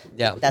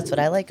 Yeah. That's what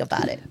I like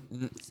about it.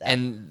 So.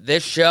 And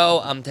this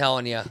show, I'm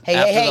telling you,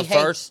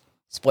 first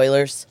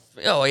spoilers.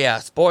 Oh, yeah.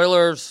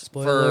 Spoilers.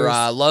 For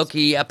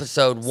Loki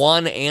episode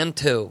 1 and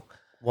 2.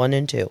 1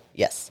 and 2,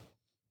 yes.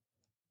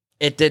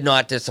 It did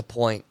not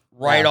disappoint.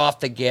 Right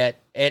off the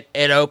get, it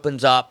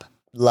opens up.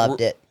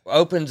 Loved it.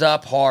 Opens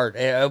up hard.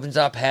 It opens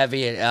up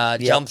heavy.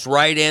 It jumps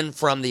right in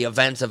from the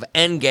events of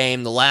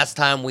Endgame. The last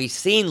time we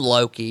seen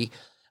Loki,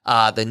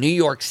 the New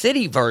York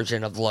City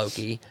version of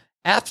Loki,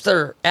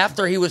 after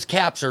he was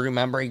captured,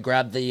 remember, he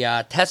grabbed the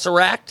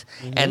Tesseract,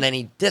 and then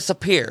he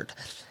disappeared.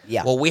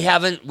 Yeah. Well, we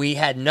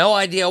had no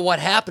idea what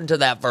happened to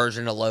that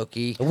version of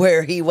Loki.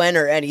 Where he went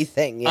or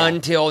anything. Yeah.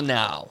 Until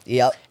now.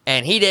 Yep.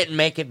 And he didn't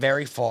make it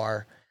very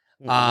far.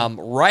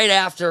 Right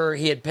after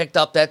he had picked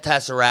up that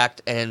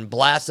Tesseract and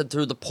blasted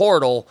through the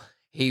portal,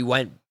 he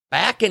went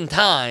back in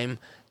time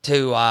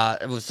to,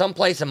 it was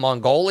someplace in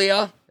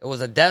Mongolia. It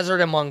was a desert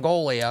in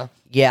Mongolia.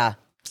 Yeah.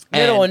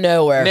 Middle of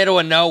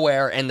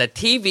nowhere. And the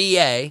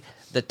TVA,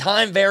 the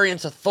Time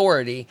Variance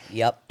Authority,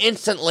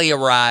 instantly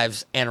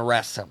arrives and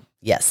arrests him.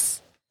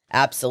 Yes.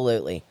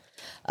 Absolutely.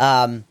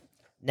 Now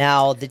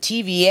the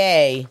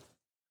TVA,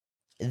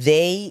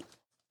 they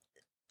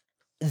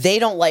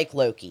don't like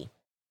Loki.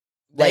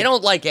 They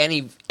don't like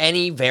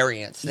any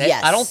variants.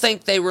 Yes. I don't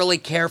think they really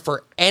care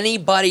for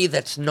anybody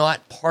that's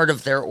not part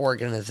of their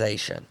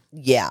organization.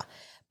 Yeah.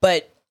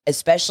 But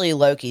especially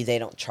Loki, they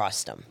don't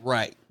trust him.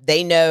 Right.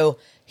 They know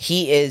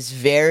he is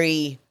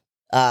very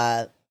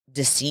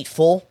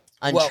deceitful.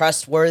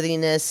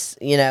 Untrustworthiness,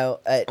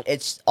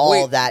 it's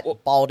all that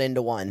balled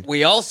into one.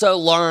 We also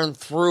learned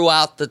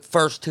throughout the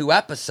first 2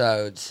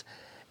 episodes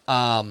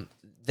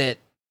that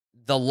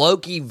the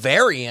Loki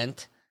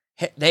variant,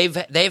 they've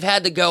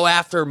had to go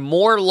after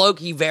more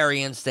Loki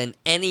variants than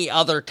any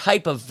other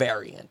type of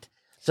variant.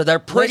 So they're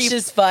pretty, which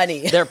is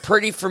funny. They're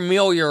pretty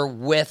familiar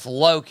with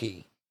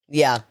Loki.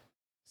 Yeah.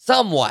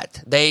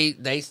 Somewhat.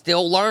 They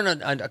still learn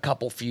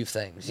a few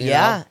things. You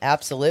know?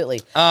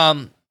 Absolutely.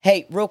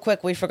 Hey, real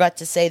quick, we forgot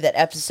to say that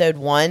episode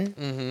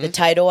 1, the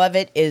title of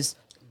it is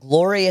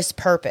Glorious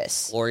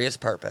Purpose. Glorious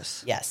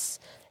Purpose. Yes.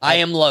 I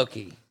am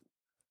Loki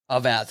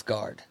of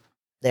Asgard.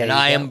 And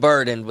I am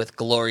burdened with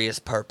glorious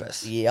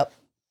purpose. Yep.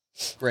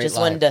 Great Just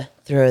line. wanted to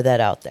throw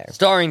that out there.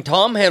 Starring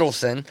Tom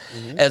Hiddleston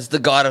as the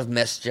god of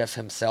mischief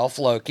himself,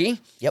 Loki.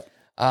 Yep.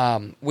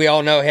 We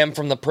all know him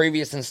from the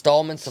previous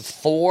installments of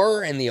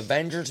Thor and the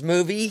Avengers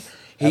movie.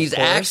 He's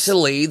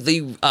actually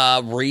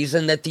the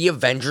reason that the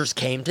Avengers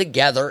came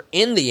together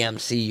in the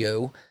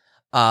MCU.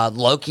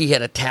 Loki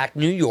had attacked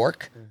New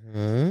York,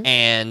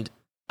 and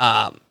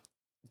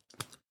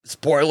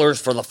spoilers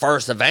for the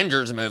first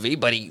Avengers movie,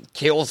 but he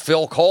kills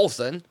Phil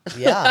Coulson.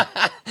 Yeah.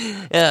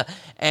 Yeah,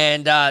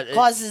 and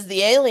causes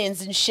the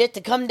aliens and shit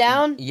to come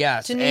down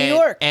to New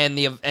York.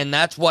 And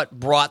that's what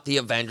brought the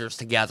Avengers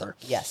together.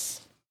 Yes.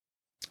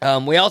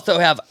 We also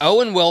have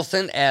Owen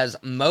Wilson as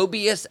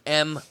Mobius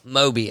M.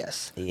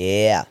 Mobius.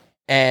 Yeah.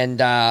 And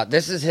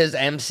this is his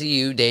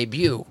MCU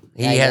debut.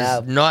 He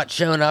has not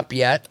shown up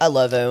yet. I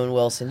love Owen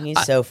Wilson.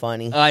 He's so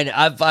funny.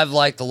 I've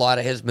liked a lot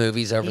of his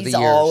movies over the years. He's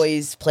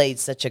always played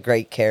such a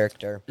great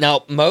character. Now,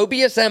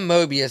 Mobius M.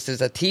 Mobius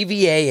is a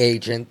TVA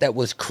agent that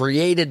was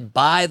created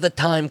by the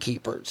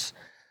Timekeepers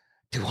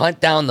to hunt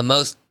down the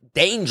most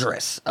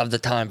dangerous of the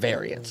time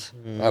variants.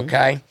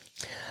 Okay?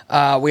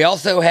 We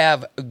also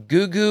have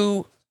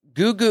Gugu,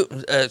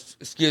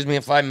 excuse me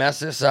if I mess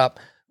this up,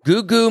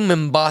 Gugu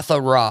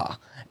Mbatha Raw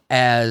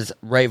as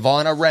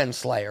Ravonna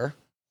Renslayer.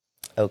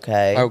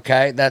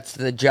 Okay, that's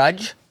the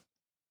judge.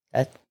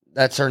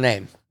 That's her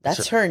name.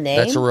 That's her name?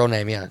 That's her real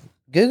name, yeah.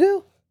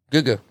 Gugu?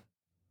 Gugu.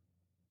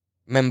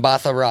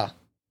 Mbatha Raw.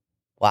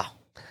 Wow.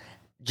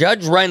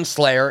 Judge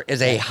Renslayer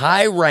is a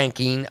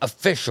high-ranking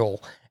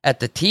official at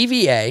the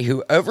TVA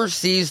who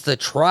oversees the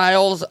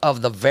trials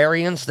of the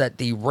variants that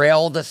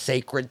derail the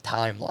sacred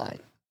timeline.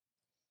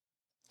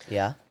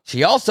 Yeah.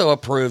 She also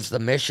approves the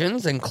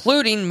missions,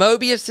 including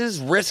Mobius's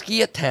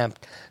risky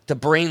attempt to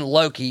bring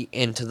Loki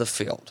into the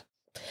field.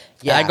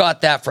 Yeah, I got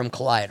that from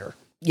Collider.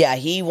 Yeah,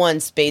 he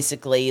wants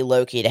basically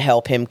Loki to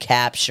help him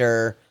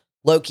capture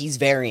Loki's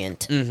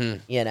variant.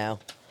 You know,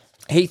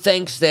 he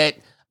thinks that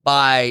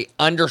by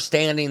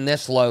understanding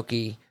this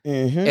Loki,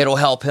 it'll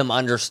help him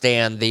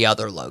understand the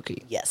other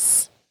Loki.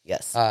 Yes.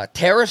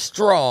 Tara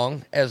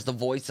Strong as the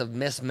voice of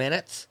Miss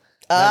Minutes.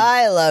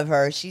 I love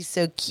her. She's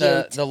so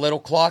cute. The little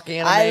clock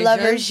animation. I love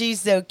her.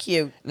 She's so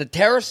cute. The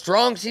Tara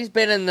Strong, she's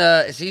been in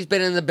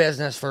the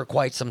business for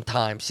quite some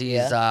time. She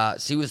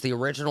was the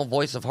original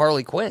voice of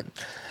Harley Quinn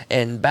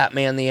in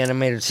Batman the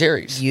Animated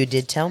Series. You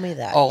did tell me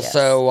that.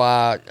 Also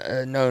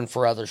known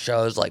for other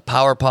shows like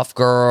Powerpuff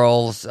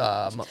Girls,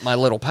 My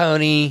Little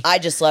Pony. I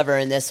just love her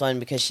in this one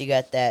because she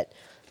got that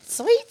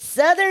sweet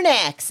Southern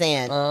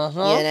accent.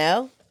 You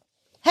know?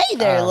 Hey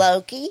there,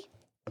 Loki.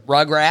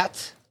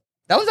 Rugrats.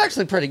 That was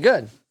actually pretty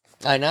good.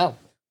 I know.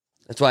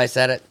 That's why I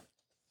said it.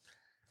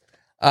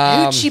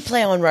 Who'd she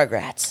play on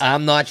Rugrats?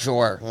 I'm not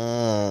sure.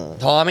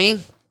 Tommy?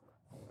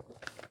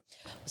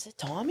 Was it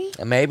Tommy?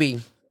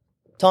 Maybe.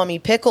 Tommy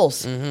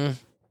Pickles. One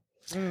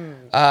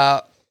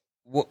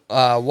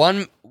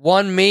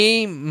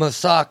Me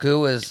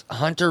Musaku is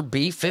Hunter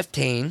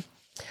B-15.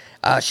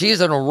 She's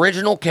an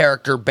original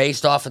character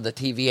based off of the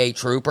TVA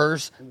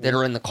troopers that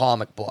are in the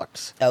comic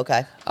books.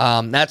 Okay.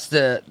 That's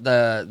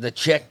the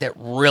chick that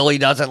really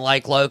doesn't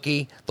like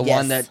Loki, the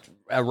one that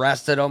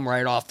arrested him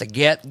right off the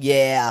get.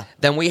 Yeah.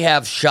 Then we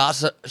have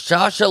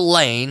Sasha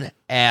Lane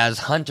as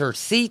Hunter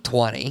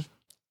C-20.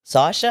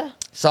 Sasha?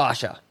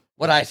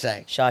 What'd I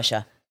say?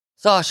 Sasha.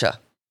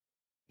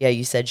 Yeah,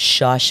 you said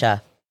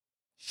Sasha.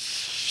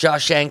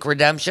 Shawshank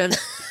Redemption.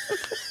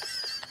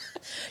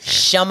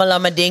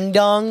 Shamalama Ding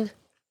Dong.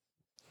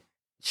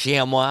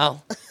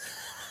 ShamWow.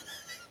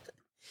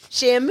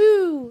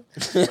 Shamu.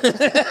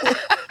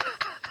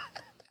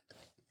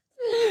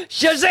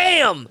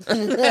 Shazam!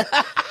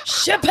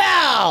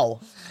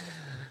 Chapow!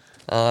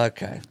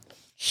 Okay.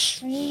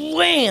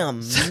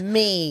 Slam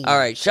me. All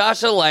right,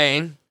 Sasha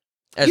Lane.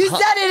 You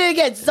said it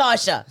again,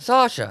 Sasha.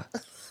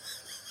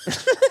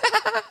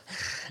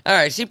 All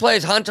right, she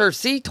plays Hunter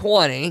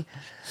C-20,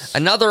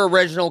 another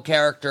original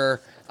character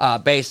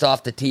based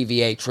off the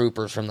TVA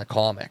troopers from the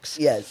comics.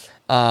 Yes.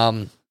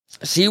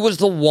 She was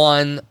the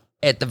one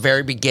at the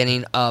very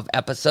beginning of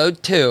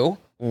episode 2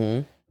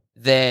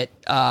 that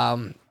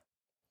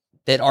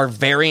our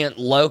variant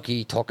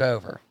Loki took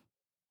over.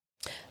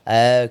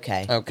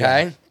 Okay.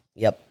 Yeah.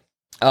 Yep.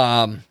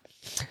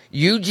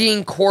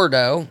 Eugene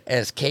Cordo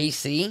as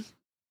Casey.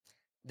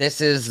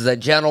 This is the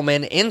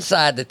gentleman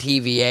inside the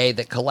TVA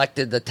that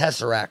collected the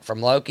Tesseract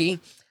from Loki.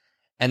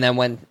 And then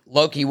when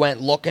Loki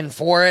went looking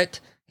for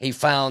it, he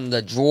found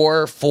the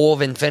drawer full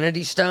of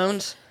Infinity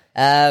Stones.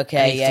 Okay,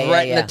 and he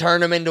threatened to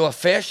turn him into a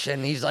fish,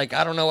 and he's like,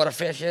 I don't know what a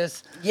fish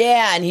is.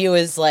 Yeah, and he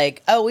was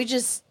like, oh, we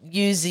just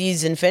use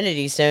these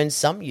Infinity Stones.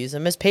 Some use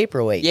them as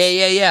paperweights.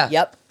 Yeah.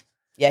 Yep.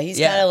 Yeah, he's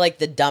kind of like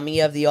the dummy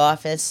of the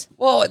office.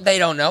 Well, they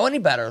don't know any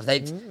better.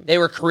 They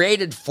were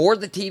created for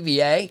the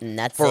TVA and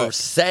that's for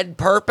said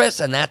purpose,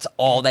 and that's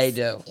all they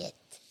do.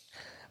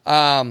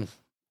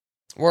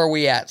 Where are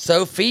we at?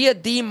 Sophia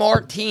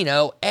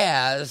DiMartino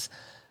as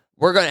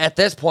at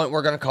this point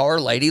we're gonna call her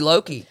Lady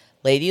Loki.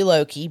 Lady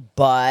Loki,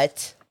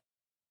 but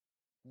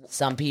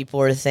some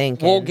people are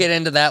thinking we'll get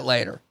into that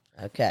later.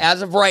 Okay.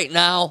 As of right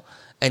now,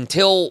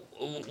 until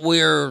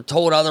we're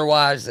told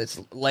otherwise, it's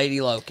Lady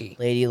Loki.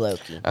 Lady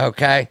Loki.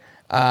 Okay.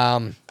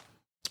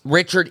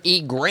 Richard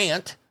E.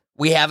 Grant.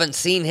 We haven't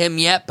seen him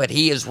yet, but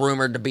he is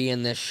rumored to be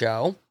in this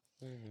show.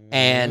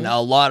 And a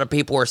lot of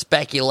people are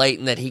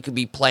speculating that he could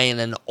be playing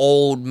an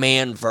old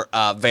man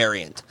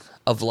variant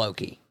of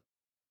Loki,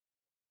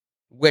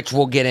 which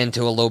we'll get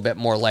into a little bit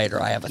more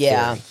later. I have a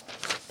theory.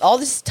 All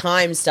this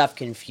time stuff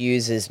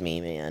confuses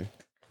me, man.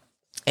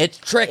 It's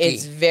tricky.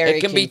 It's very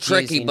It can be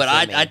tricky, but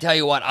I tell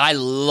you what, I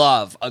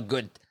love a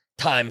good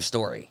time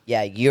story.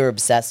 Yeah, you're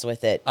obsessed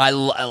with it. There's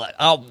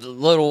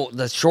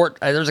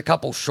a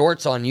couple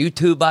shorts on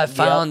YouTube I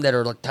found that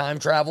are like time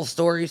travel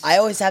stories. I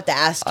always have to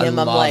ask him.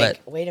 I'm like,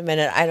 it. wait a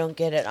minute, I don't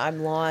get it.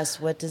 I'm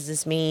lost. What does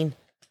this mean?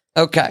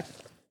 Okay.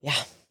 Yeah.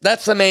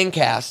 That's the main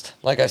cast.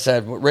 Like I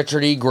said,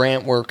 Richard E.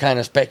 Grant, we're kind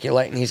of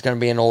speculating he's going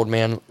to be an old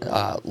man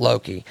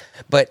Loki.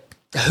 But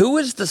who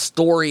is the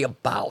story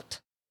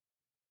about?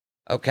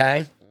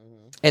 Okay?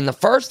 In the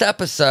first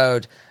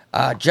episode,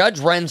 Judge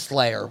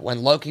Renslayer,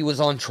 when Loki was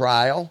on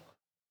trial,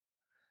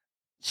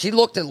 she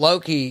looked at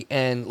Loki,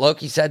 and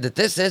Loki said that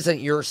this isn't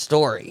your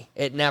story.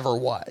 It never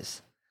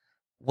was.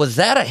 Was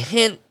that a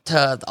hint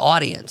to the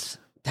audience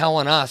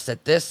telling us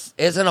that this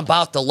isn't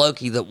about the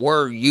Loki that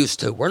we're used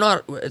to?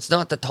 It's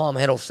not the Tom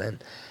Hiddleston.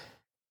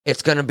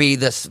 It's going to be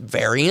this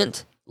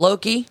variant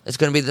Loki. It's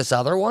going to be this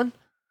other one.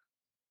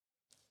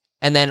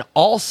 And then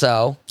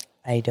also,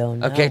 I don't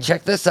know. Okay,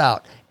 check this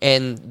out.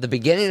 In the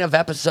beginning of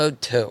episode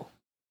 2,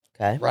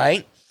 okay,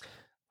 right?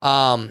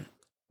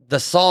 The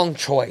song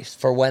choice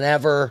for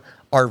whenever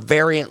our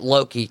variant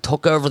Loki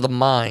took over the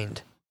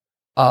mind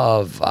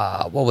of,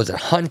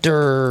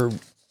 Hunter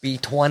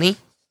B20?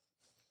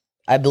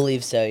 I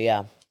believe so,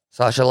 yeah.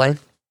 Sasha Lane?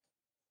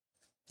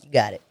 You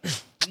got it.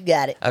 You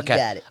got it. Okay. You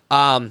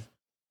got it.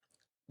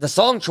 The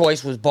song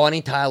choice was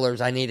Bonnie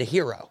Tyler's I Need a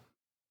Hero.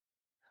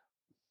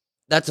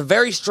 That's a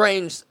very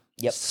strange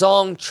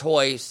song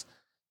choice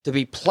to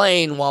be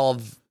playing while a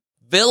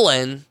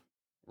villain,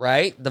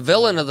 right? The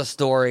villain of the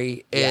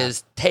story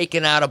is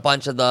taking out a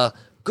bunch of the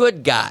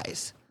good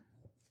guys.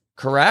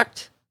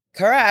 Correct?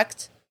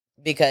 Correct.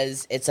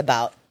 Because it's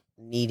about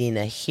needing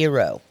a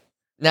hero.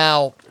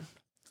 Now,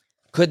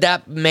 could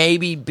that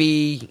maybe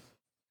be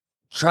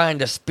trying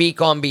to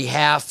speak on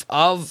behalf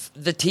of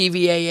the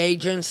TVA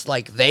agents?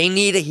 Like they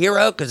need a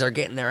hero because they're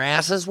getting their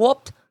asses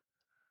whooped?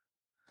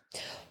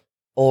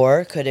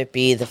 Or could it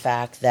be the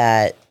fact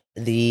that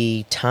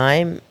the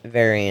time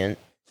variant,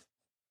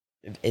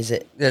 is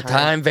it? The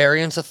Time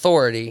Variance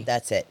Authority.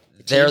 That's it.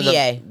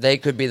 They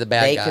could be the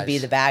bad guys. They could be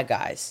the bad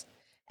guys.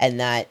 And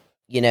that,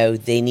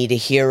 they need a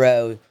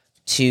hero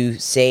to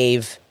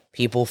save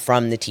people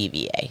from the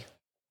TVA.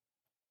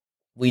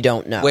 We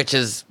don't know. Which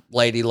is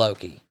Lady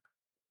Loki.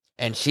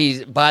 And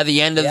by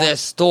the end of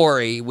this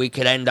story, we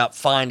could end up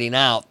finding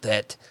out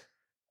that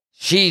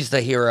she's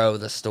the hero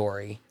of the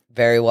story.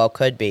 Very well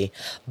could be.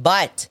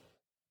 But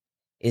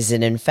is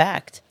it in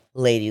fact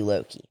Lady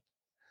Loki?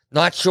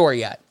 Not sure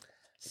yet.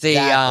 See,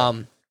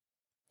 some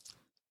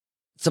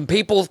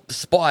people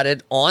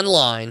spotted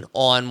online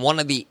on one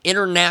of the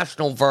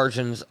international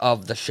versions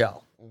of the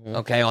show,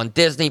 okay, on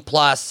Disney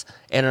Plus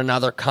in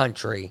another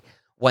country,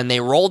 when they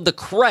rolled the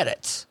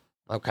credits,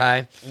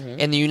 okay,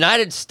 in the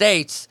United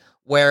States,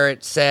 where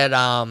it said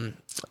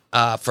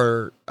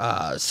for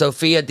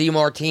Sophia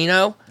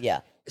DiMartino,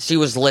 she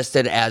was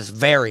listed as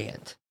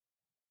variant.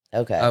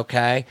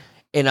 Okay.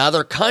 In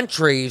other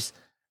countries,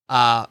 in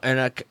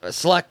a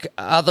select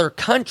other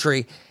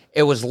country,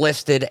 it was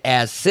listed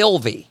as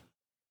Sylvie.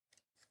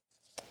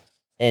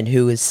 And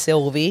who is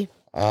Sylvie?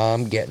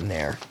 I'm getting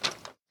there.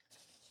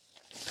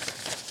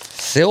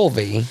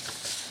 Sylvie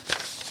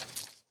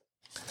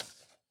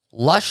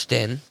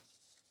Lushton.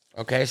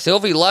 Okay,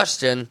 Sylvie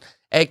Lushton,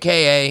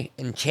 a.k.a.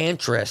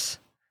 Enchantress,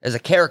 is a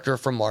character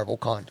from Marvel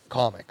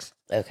Comics.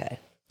 Okay.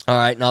 All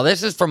right, now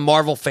this is from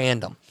Marvel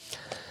Fandom.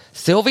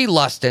 Sylvie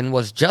Lushton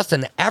was just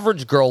an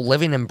average girl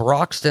living in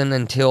Broxton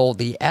until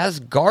the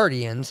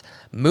Asgardians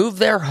moved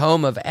their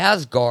home of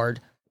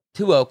Asgard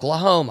to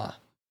Oklahoma.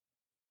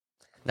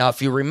 Now,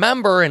 if you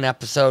remember in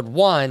episode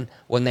 1,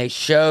 when they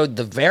showed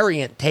the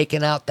variant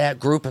taking out that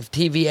group of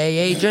TVA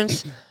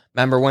agents,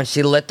 remember when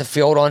she lit the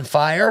field on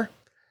fire?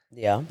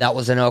 Yeah. That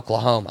was in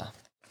Oklahoma.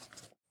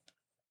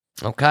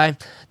 Okay?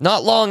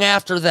 Not long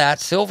after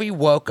that, Sylvie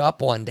woke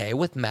up one day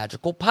with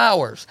magical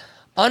powers.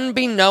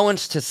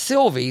 Unbeknownst to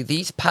Sylvie,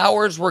 these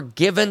powers were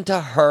given to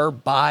her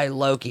by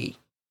Loki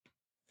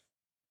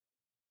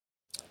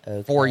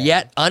for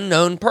yet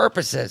unknown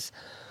purposes.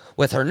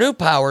 With her new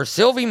powers,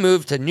 Sylvie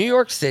moved to New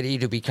York City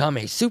to become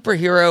a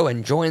superhero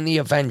and join the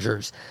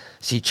Avengers.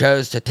 She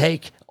chose to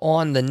take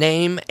on the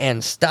name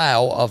and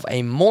style of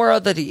Amora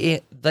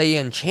the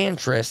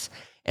Enchantress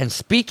and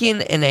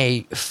speaking in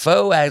a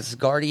faux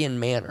Asgardian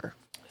manner.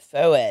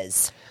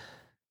 Foes.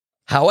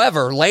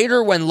 However,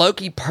 later when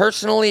Loki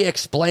personally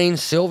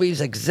explains Sylvie's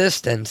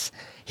existence,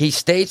 he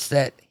states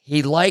that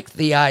he liked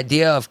the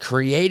idea of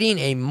creating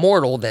a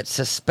mortal that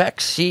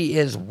suspects she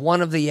is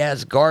one of the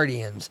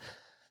Asgardians.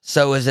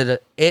 So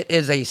it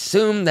is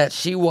assumed that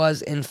she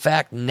was, in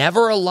fact,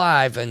 never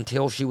alive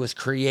until she was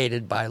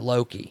created by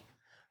Loki.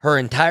 Her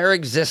entire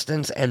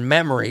existence and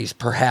memories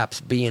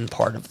perhaps being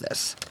part of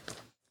this.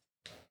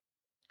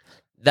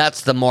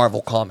 That's the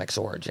Marvel Comics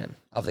origin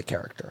of the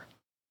character.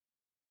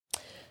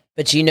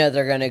 But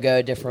they're going to go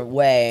a different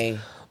way.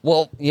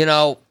 Well,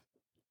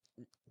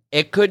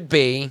 it could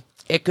be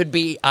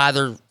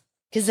either...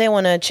 Because they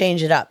want to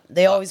change it up.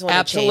 They always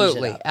want to change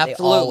it up.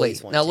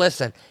 Absolutely. Now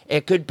listen,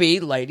 it could be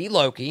Lady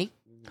Loki,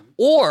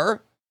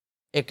 or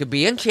it could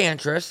be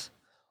Enchantress,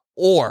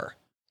 or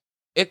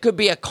it could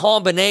be a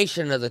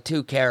combination of the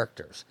two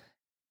characters.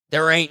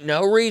 There ain't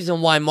no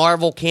reason why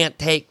Marvel can't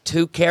take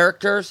two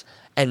characters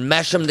and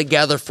mesh them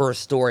together for a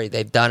story.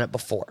 They've done it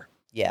before.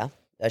 Yeah,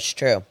 that's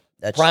true.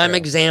 Prime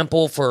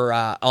example for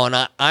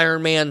on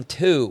Iron Man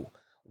 2,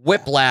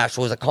 Whiplash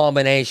was a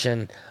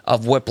combination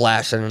of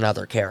Whiplash and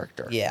another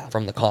character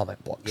from the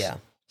comic books. Yeah.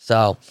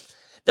 So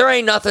there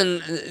ain't nothing,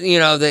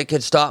 that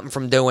could stop them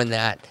from doing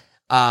that.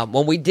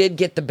 When we did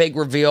get the big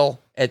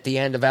reveal at the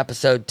end of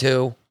episode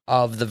 2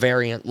 of the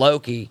variant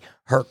Loki,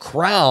 her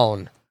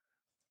crown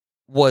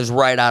was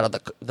right out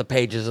of the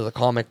pages of the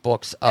comic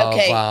books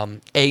of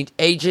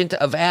Agent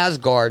of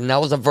Asgard, and that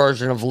was a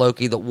version of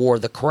Loki that wore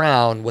the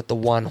crown with the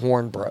one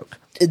horn broke.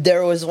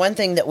 There was one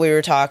thing that we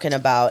were talking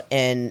about,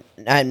 and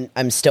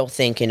I'm still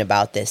thinking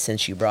about this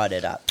since you brought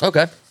it up.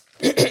 Okay.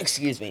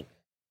 Excuse me.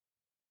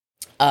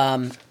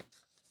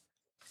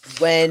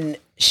 When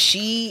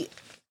she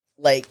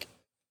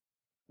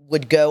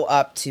would go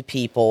up to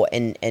people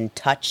and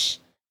touch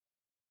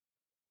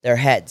their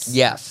heads.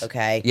 Yes.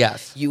 Okay.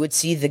 Yes. You would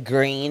see the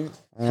green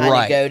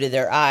kind of go to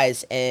their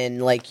eyes,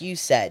 and like you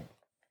said,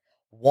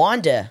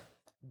 Wanda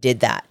did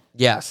that.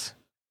 Yes.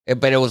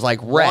 But it was like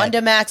red.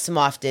 Wanda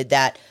Maximoff did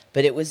that,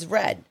 but it was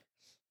red.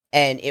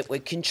 And it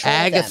would control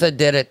Agatha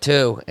did it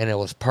too, and it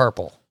was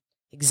purple.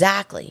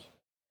 Exactly.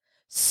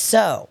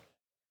 So,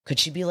 could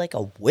she be like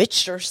a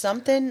witch or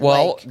something?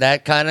 Well,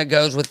 that kind of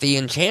goes with the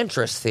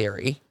Enchantress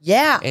theory.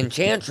 Yeah.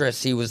 Enchantress,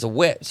 she was a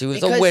witch. She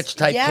was a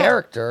witch-type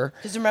character.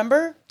 Because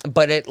remember?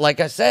 But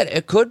like I said,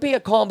 it could be a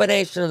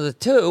combination of the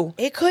two.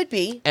 It could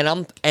be.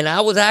 And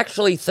I was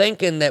actually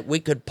thinking that we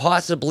could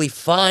possibly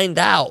find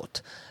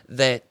out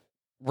that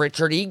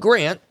Richard E.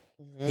 Grant,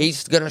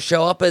 he's going to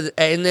show up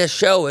in this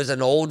show as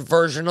an old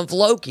version of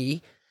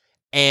Loki,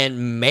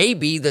 and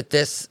maybe that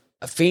this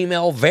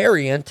female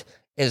variant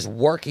is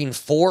working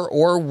for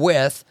or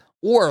with,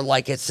 or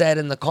like it said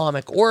in the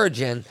comic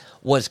origin,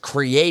 was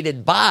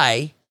created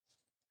by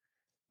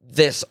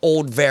this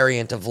old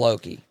variant of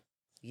Loki.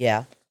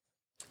 Yeah.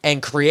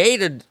 And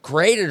created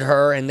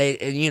her, and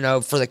they,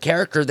 for the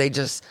character, they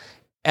just,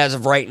 as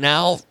of right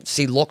now,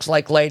 she looks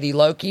like Lady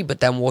Loki, but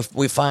then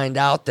we find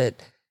out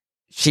that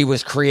she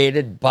was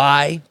created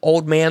by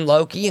Old Man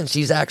Loki, and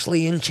she's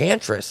actually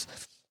Enchantress.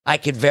 I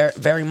could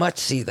very much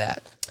see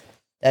that.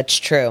 That's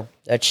true.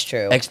 That's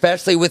true.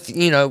 Especially with,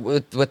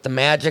 with the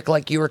magic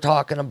like you were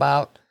talking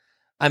about.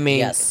 I mean,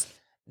 yes.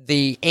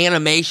 The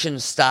animation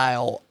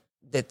style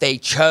that they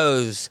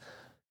chose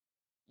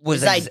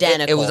was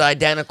identical. It was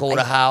identical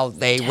to how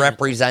they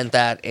represent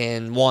that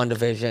in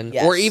WandaVision.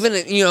 Yes. Or even,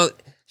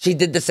 she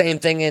did the same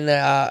thing in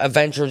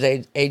Avengers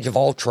Age of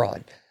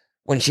Ultron.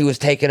 When she was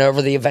taking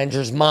over the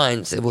Avengers'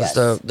 minds, it was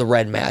the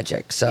red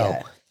magic. So,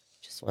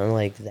 just one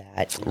like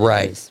that.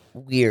 Right. It's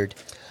weird.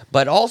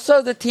 But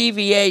also the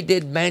TVA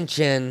did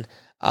mention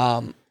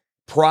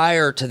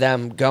prior to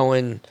them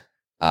going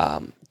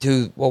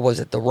to, what was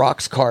it, the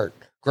Roxcart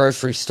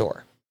grocery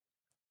store.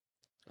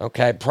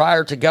 Okay,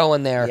 prior to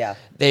going there,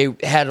 they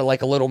had a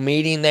little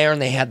meeting there,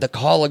 and they had the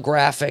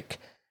holographic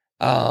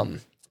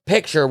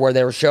picture where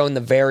they were showing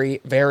the very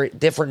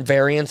different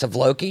variants of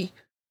Loki.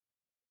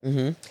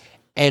 Mm-hmm.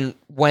 And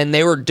when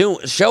they were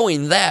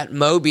showing that,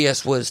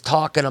 Mobius was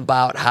talking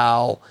about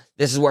how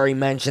this is where he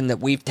mentioned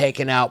that we've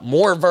taken out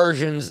more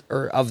versions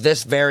of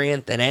this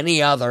variant than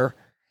any other.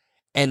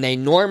 And they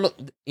normally,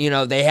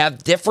 they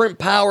have different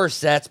power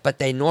sets, but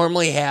they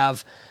normally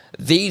have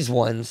these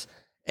ones.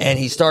 And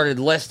he started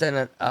listing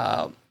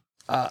out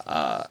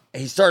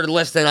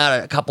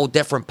a couple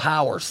different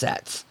power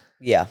sets.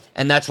 Yeah.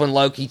 And that's when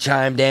Loki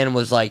chimed in and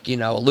was like,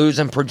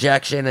 illusion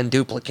projection and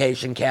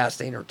duplication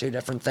casting are two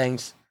different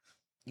things.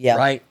 Yeah.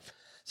 Right?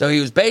 So he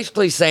was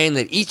basically saying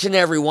that each and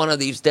every one of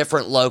these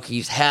different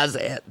Lokis has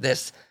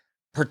this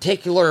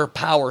particular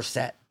power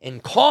set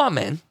in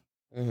common,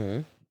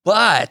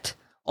 but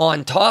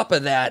on top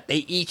of that, they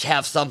each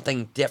have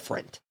something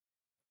different.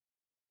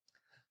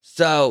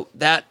 So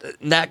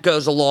that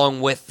goes along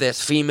with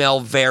this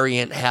female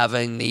variant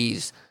having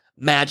these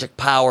magic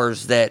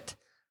powers that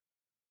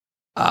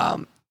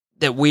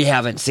we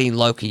haven't seen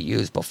Loki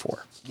use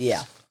before.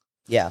 Yeah.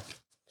 Yeah.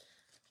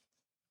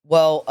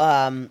 Well,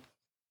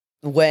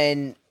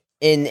 when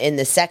in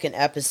the second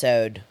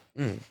episode,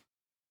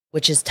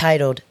 which is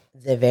titled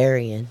the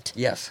variant.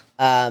 Yes.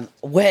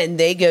 When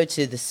they go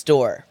to the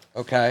store.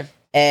 Okay.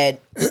 And,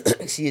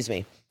 excuse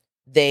me,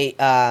 they,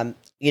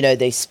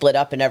 they split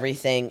up and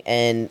everything,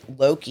 and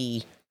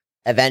Loki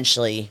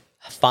eventually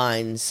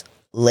finds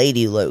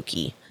Lady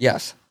Loki.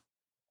 Yes.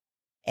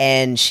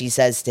 And she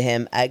says to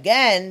him,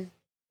 again,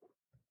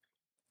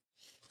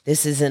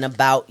 this isn't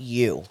about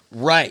you.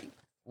 Right.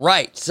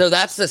 So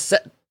that's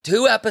the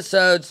 2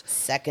 episodes.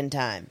 Second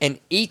time. In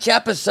each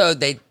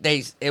episode,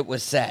 it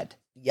was said.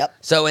 Yep.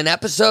 So in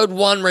episode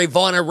 1,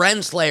 Ravonna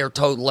Renslayer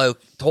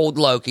told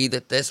Loki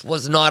that this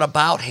was not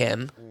about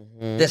him.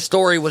 Mm-hmm. This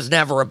story was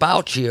never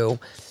about you.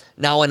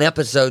 Now in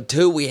episode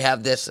 2, we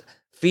have this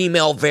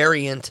female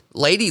variant,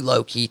 Lady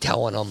Loki,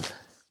 telling him,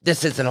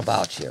 this isn't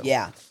about you.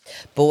 Yeah.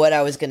 But what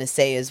I was going to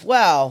say as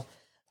well,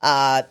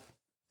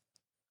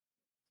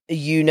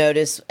 you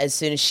notice as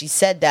soon as she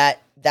said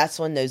that, that's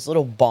when those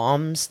little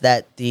bombs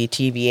that the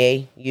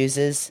TVA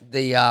uses.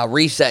 The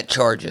reset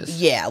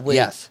charges. Yeah.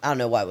 Yes. I don't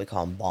know why we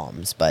call them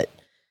bombs, but...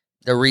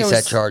 The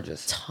reset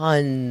charges.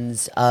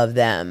 Tons of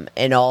them.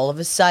 And all of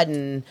a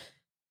sudden,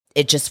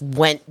 it just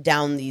went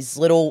down these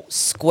little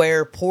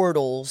square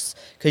portals,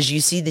 because you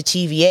see the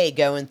TVA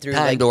going through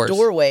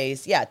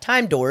doorways. Yeah,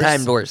 time doors.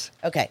 Time doors.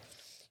 Okay.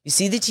 You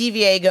see the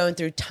TVA going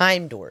through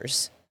time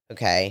doors.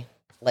 Okay.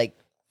 Like,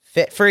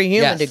 fit for a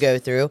human to go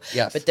through.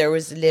 Yes. But there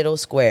was a little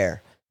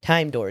square.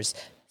 Time doors.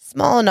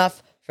 Small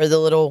enough for the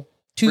little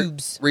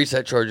tubes.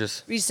 Reset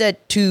charges.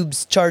 Reset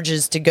tubes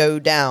charges to go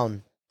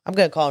down. I'm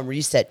going to call them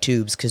reset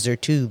tubes because they're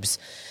tubes.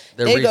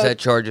 They're reset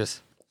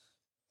charges.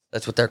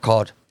 That's what they're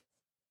called.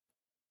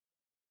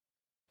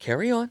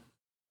 Carry on.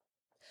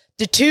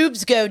 The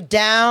tubes go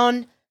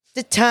down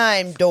the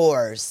time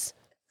doors.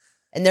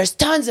 And there's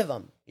tons of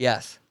them.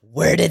 Yes.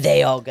 Where did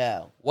they all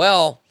go?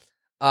 Well,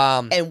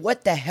 and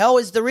what the hell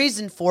is the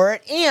reason for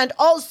it? And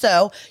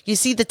also, you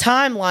see the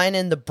timeline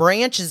and the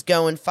branches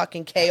going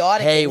fucking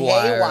chaotic and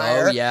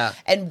haywire. Oh, yeah.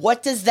 And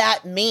what does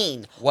that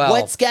mean? Well,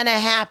 what's going to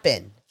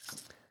happen?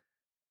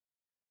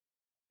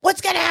 What's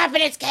going to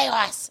happen? It's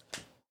chaos.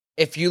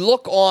 If you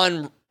look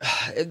on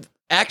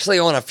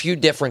a few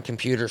different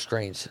computer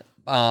screens,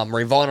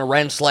 Ravonna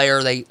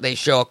Renslayer, they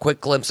show a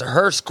quick glimpse of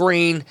her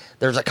screen.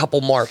 There's a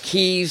couple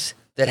marquees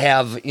that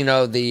have,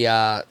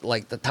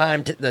 the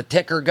time, the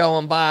ticker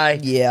going by.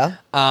 Yeah.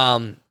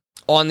 On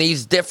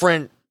these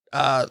different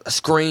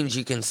screens,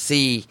 you can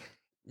see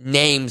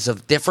names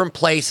of different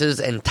places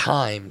and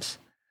times.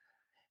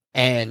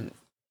 And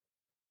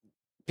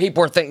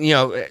people are thinking,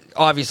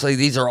 obviously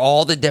these are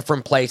all the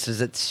different places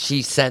that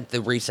she sent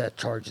the reset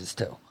charges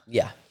to.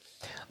 Yeah.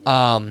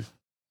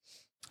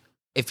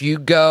 If you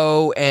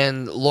go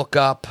and look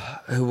up,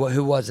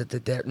 who was it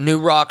that did? New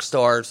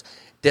Rockstars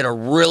did a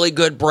really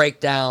good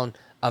breakdown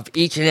of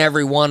each and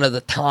every one of the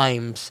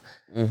times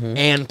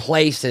and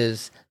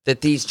places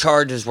that these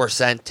charges were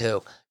sent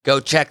to.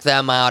 Go check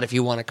them out if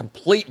you want a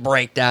complete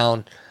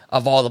breakdown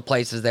of all the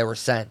places they were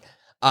sent.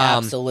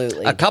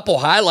 Absolutely. A couple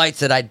highlights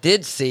that I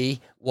did see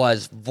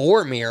was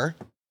Vormir.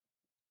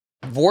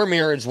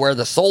 Vormir is where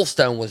the Soul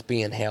Stone was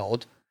being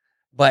held,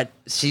 but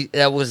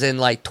that was in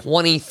like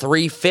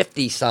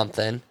 2350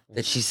 something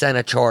that she sent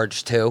a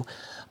charge to.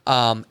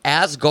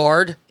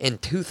 Asgard in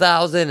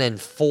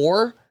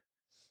 2004,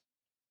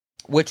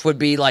 which would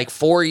be like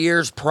 4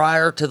 years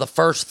prior to the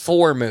first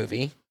Thor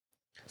movie.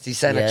 She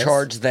sent a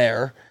charge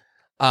there.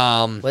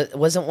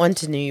 Wasn't one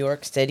to New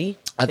York City?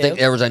 I think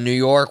there was a New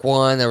York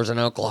one. There was an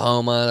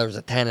Oklahoma. There was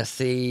a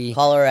Tennessee.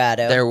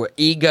 Colorado. There were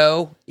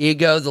Ego,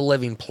 the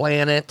Living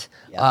Planet,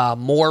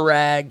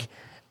 Morag,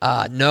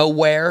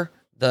 Nowhere,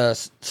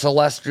 the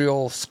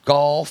Celestial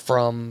Skull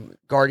from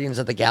Guardians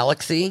of the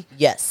Galaxy.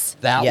 Yes.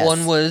 That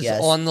one was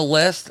on the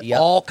list. Yep.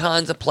 All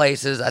kinds of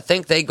places. I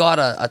think they got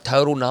a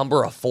total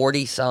number of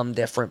 40-some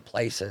different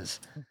places.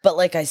 But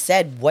like I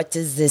said, what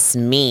does this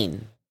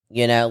mean?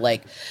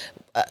 Like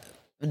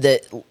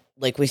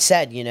we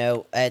said,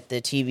 at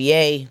the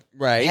TVA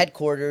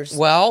headquarters.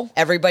 Well,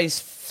 everybody's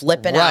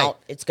flipping out.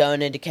 It's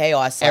going into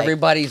chaos.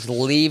 Everybody's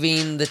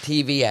leaving the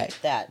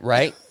TVA.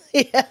 Right?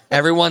 Yeah.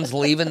 Everyone's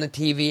leaving the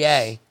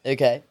TVA.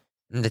 Okay.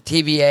 And the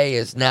TVA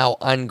is now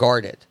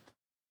unguarded.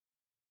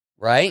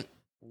 Right?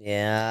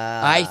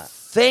 Yeah. I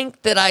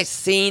think that I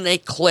seen a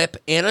clip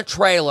in a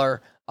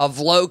trailer of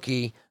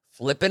Loki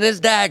flipping his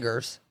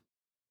daggers.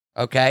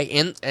 Okay?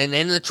 And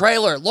in the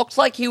trailer, it looks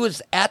like he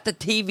was at the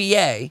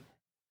TVA.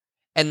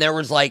 And there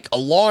was like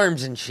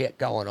alarms and shit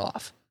going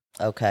off.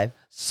 Okay.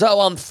 So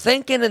I'm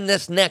thinking in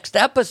this next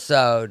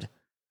episode,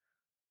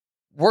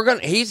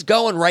 he's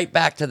going right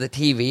back to the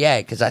TVA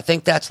because I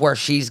think that's where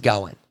she's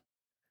going.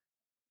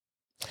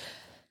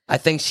 I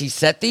think she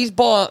set these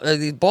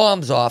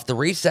bombs off, the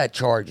reset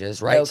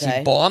charges, right? Okay.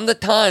 She bombed the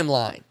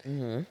timeline,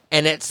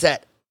 and it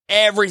set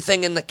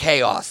everything in the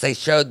chaos. They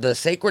showed the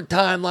sacred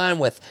timeline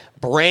with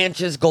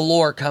branches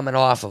galore coming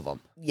off of them.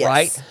 Yes.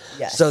 Right?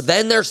 Yes. So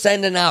then they're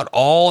sending out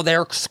all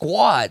their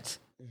squads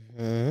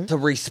to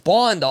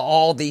respond to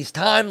all these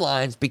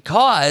timelines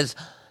because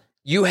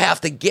you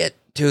have to get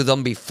to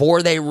them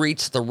before they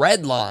reach the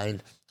red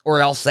line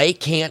or else they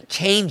can't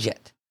change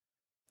it.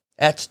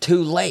 That's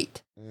too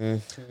late.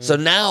 So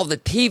now the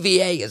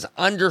TVA is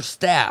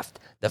understaffed.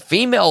 The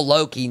female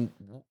Loki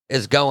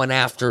is going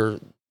after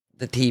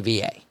the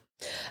TVA.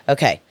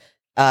 Okay.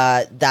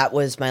 That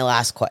was my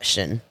last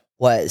question.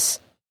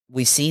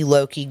 We see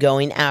Loki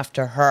going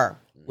after her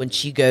when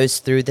she goes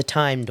through the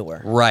time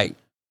door. Right.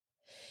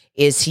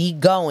 Is he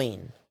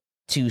going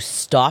to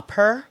stop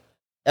her?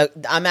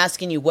 I'm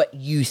asking you what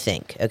you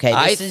think. Okay,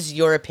 this is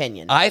your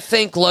opinion. I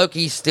think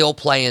Loki's still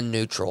playing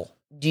neutral.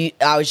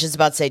 I was just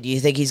about to say, do you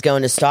think he's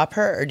going to stop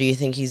her, or do you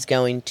think he's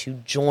going to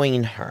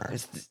join her?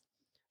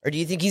 Or do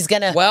you think he's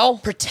going to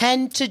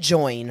pretend to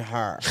join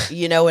her?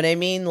 You know what I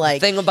mean?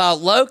 Like, thing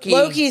about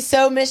Loki's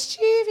so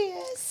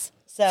mischievous.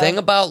 Thing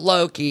about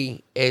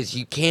Loki is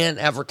you can't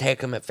ever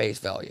take him at face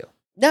value.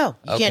 No,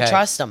 you can't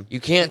trust him.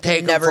 You can't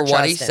take him for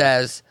what he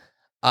says.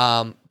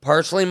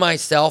 Personally,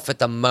 myself, at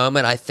the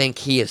moment, I think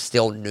he is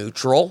still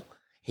neutral.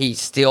 He's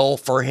still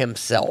for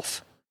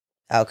himself.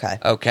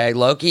 Okay.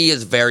 Loki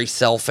is very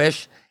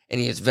selfish, and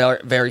he is very,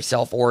 very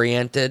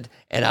self-oriented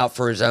and out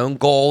for his own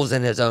goals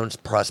and his own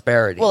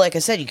prosperity. Well, like I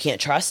said, you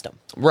can't trust him.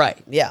 Right.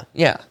 Yeah.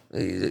 Yeah.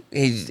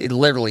 He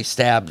literally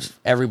stabs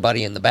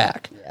everybody in the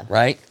back. Yeah.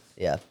 Right?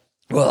 Yeah.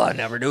 Well, I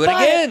never do it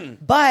again.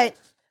 But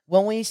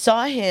when we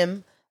saw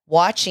him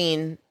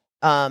watching,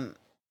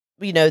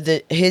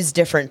 his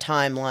different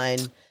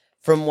timeline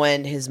from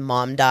when his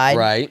mom died,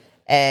 right,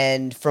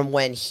 and from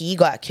when he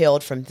got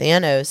killed from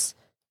Thanos,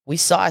 we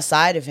saw a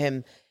side of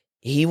him.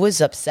 He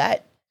was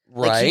upset.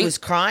 Right. Like, he was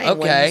crying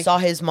when he saw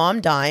his mom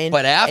dying.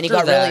 But after and he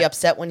got really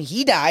upset when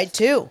he died,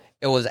 too.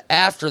 It was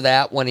after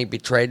that when he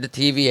betrayed the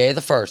TVA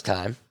the first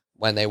time,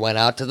 when they went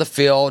out to the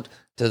field,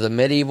 to the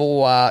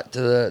medieval,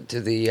 to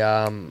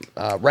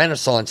the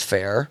Renaissance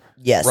fair.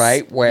 Yes.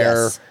 Right?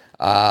 Where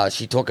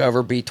she took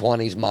over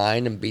B-20's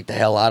mind and beat the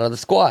hell out of the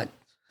squad.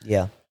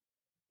 Yeah.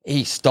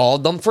 He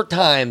stalled them for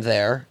time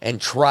there and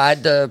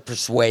tried to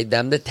persuade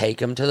them to take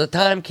him to the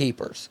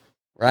timekeepers.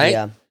 Right?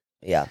 Yeah.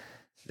 Yeah.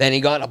 Then he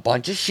got a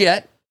bunch of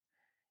shit.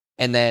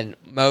 And then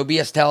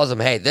Mobius tells him,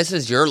 hey, this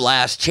is your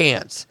last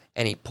chance.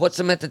 And he puts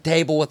him at the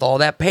table with all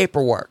that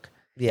paperwork.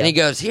 Yeah. And he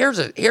goes, here's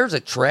a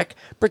trick.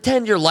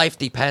 Pretend your life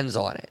depends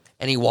on it.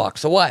 And he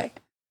walks away.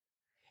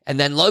 And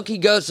then Loki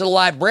goes to the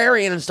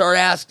librarian and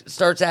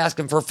starts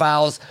asking for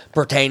files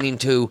pertaining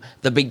to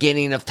the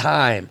beginning of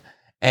time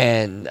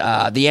and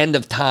the end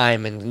of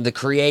time and the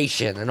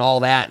creation and all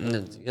that.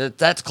 And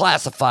that's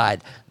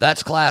classified.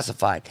 That's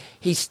classified.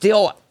 He's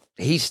still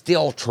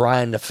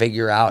trying to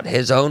figure out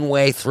his own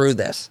way through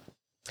this.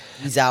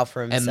 He's out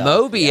for himself. And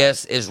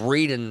Mobius is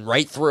reading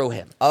right through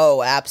him.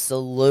 Oh,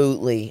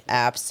 absolutely.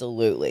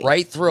 Absolutely.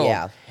 Right through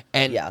him.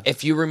 And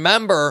if you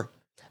remember,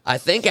 I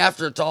think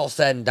after it's all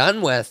said and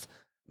done with,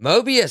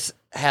 Mobius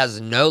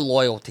has no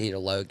loyalty to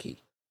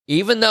Loki.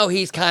 Even though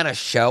he's kind of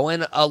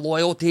showing a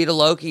loyalty to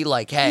Loki,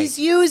 like, hey, he's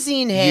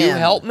using him. You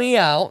help me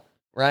out,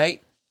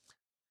 right?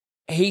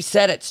 He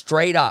said it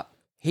straight up.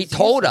 He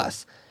told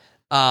us.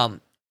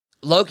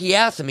 Loki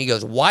asked him, he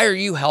goes, why are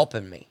you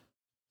helping me?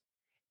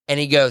 And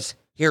he goes,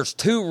 here's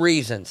 2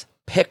 reasons.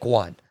 Pick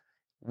one.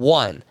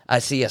 One, I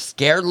see a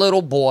scared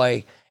little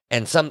boy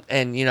and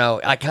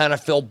I kind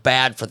of feel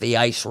bad for the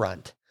ice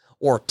runt.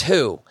 Or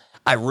 2,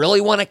 I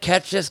really want to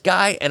catch this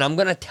guy and I'm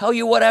going to tell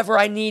you whatever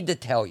I need to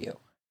tell you.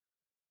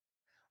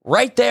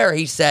 Right there,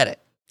 he said it.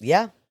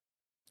 Yeah.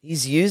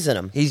 He's using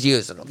him. He's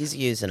using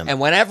him. And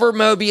whenever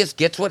Mobius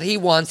gets what he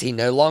wants, he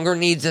no longer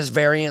needs this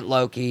variant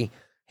Loki.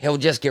 He'll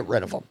just get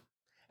rid of him.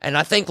 And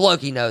I think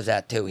Loki knows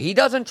that too. He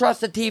doesn't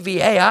trust the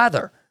TVA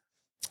either.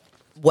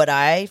 What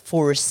I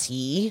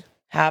foresee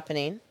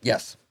happening,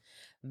 yes,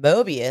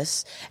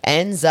 Mobius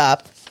ends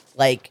up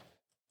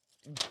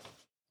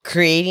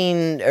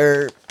creating,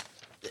 or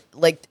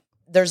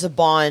there's a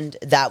bond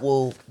that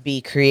will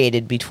be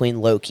created between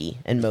Loki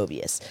and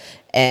Mobius.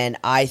 And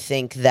I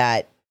think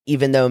that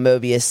even though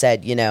Mobius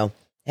said,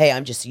 hey,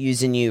 I'm just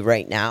using you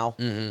right now,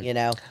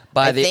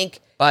 by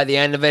the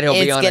end of it, he'll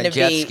be on a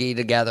jet ski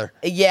together.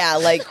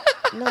 Yeah,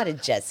 not a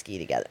jet ski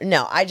together.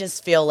 No, I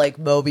just feel like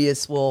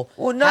Mobius will.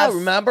 Well, no,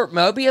 remember,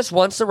 Mobius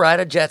wants to ride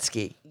a jet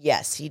ski.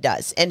 Yes, he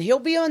does. And he'll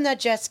be on that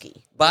jet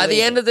ski. By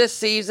the end of this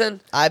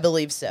season, I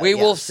believe so. We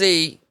will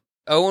see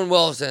Owen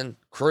Wilson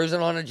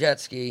cruising on a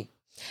jet ski.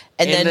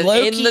 And then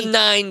Loki. In the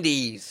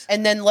 90s.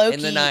 And then Loki.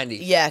 In the 90s.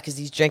 Yeah, because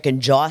he's drinking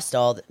Josta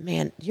all the.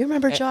 Man, do you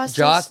remember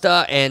Josta?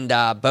 Josta and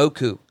Boku.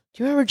 Do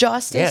you remember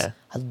Jostas? Yeah.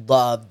 I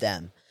love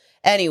them.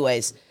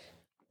 Anyways,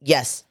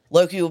 yes,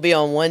 Loki will be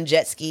on one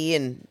jet ski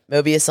and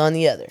Mobius on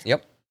the other.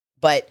 Yep.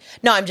 But,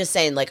 no, I'm just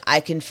saying, I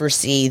can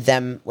foresee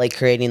them,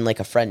 creating,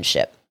 a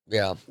friendship.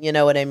 Yeah. You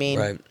know what I mean?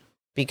 Right.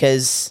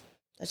 Because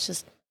that's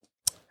just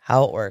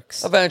how it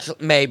works.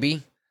 Eventually,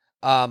 maybe.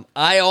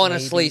 I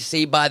honestly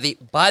see by the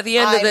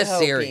end of this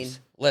series,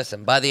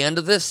 listen, by the end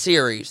of this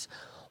series,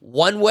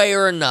 one way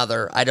or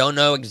another, I don't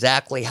know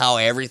exactly how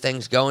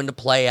everything's going to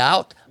play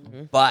out,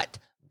 but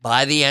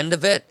by the end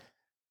of it,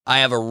 I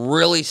have a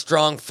really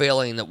strong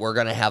feeling that we're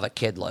going to have a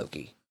kid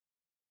Loki.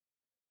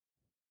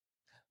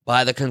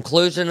 By the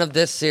conclusion of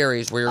this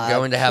series, we are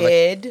going to have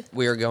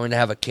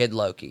a kid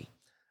Loki.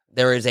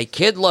 There is a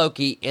kid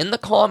Loki in the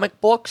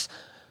comic books.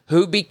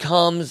 who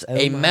becomes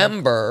a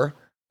member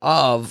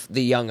of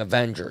the Young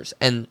Avengers.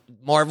 And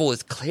Marvel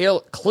is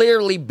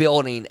clearly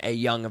building a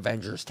Young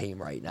Avengers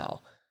team right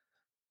now.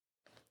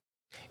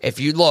 If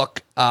you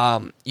look,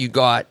 you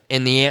got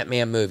in the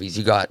Ant-Man movies,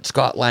 you got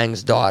Scott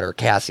Lang's daughter,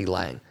 Cassie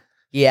Lang.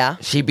 Yeah.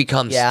 She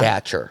becomes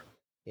Stature.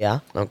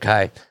 Yeah.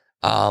 Okay.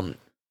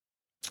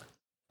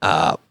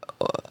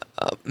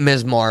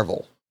 Ms.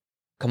 Marvel,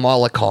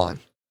 Kamala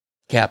Khan,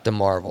 Captain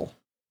Marvel.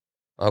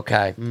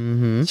 Okay.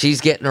 Mm-hmm. She's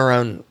getting her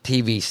own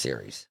TV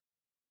series.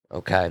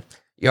 Okay.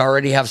 You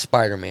already have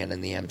Spider-Man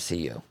in the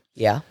MCU.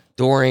 Yeah.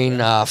 During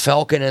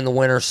Falcon and the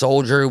Winter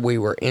Soldier, we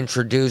were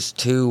introduced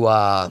to,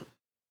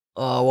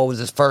 what was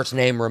his first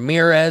name?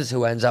 Ramirez,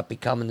 who ends up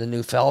becoming the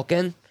new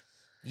Falcon.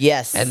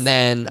 Yes. And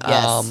then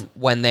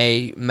when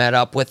they met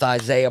up with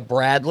Isaiah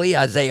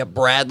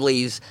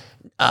Bradley's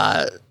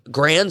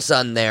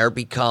grandson there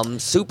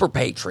becomes Super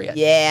Patriot.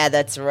 Yeah,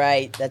 that's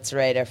right. That's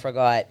right. I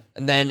forgot.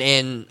 And then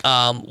in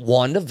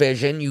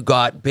WandaVision, you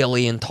got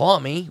Billy and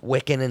Tommy,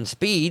 Wiccan and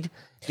Speed.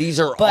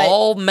 These are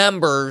all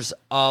members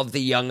of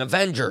the Young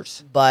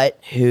Avengers. But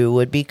who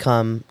would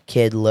become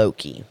Kid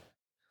Loki?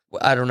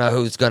 I don't know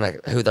who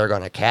they're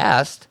gonna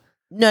cast.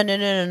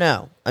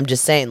 No. I'm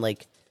just saying,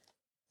 like,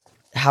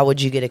 how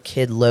would you get a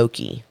Kid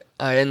Loki?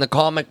 In the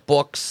comic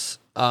books,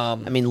 I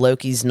mean,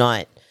 Loki's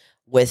not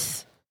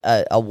with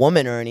a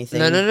woman or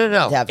anything.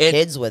 No. To have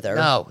kids with her.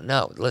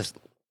 No. Listen.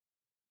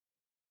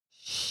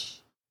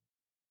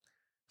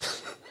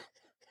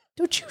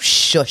 Don't you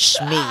shush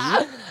me.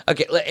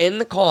 Okay, in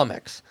the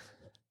comics,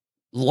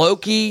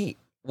 Loki,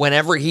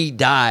 whenever he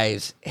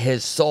dies,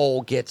 his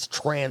soul gets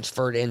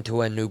transferred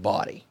into a new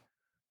body.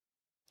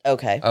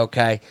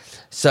 Okay.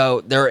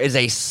 So there is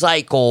a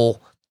cycle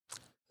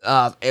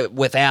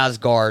with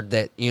Asgard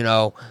that,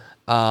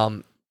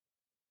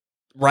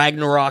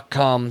 Ragnarok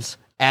comes,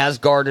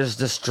 Asgard is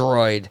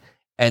destroyed,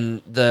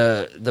 and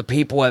the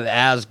people of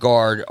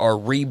Asgard are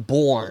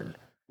reborn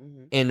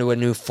into a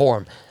new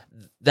form.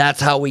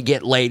 That's how we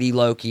get Lady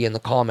Loki in the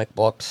comic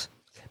books,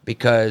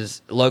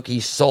 because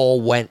Loki's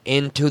soul went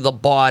into the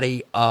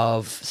body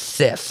of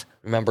Sif.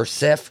 Remember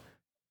Sif?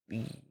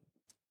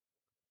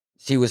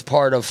 She was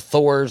part of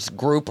Thor's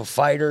group of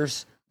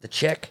fighters, the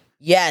chick.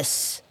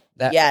 Yes.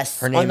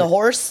 Her name on the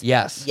horse?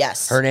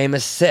 Yes. Her name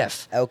is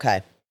Sif.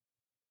 Okay.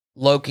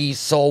 Loki's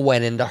soul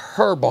went into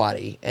her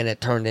body, and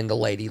it turned into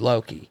Lady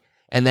Loki.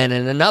 And then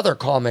in another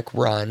comic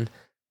run,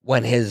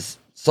 when his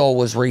soul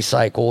was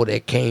recycled,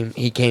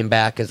 he came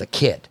back as a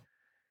kid.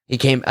 He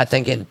came, I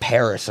think, in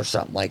Paris or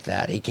something like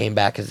that. He came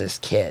back as this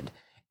kid.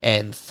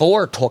 And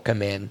Thor took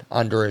him in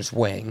under his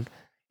wing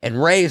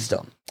and raised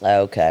him.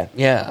 Okay.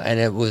 Yeah, and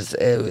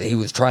he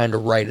was trying to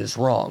right his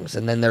wrongs.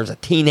 And then there's a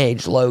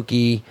teenage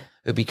Loki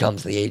who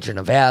becomes the agent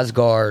of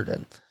Asgard.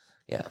 And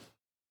yeah.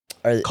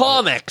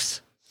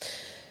 Comics!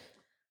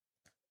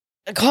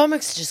 The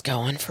comics just go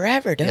on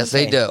forever, don't they? Yes,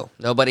 they do.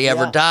 Nobody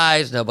ever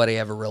dies. Nobody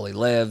ever really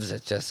lives.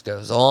 It just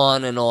goes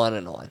on and on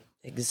and on.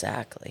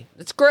 Exactly.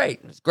 It's great.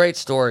 It's great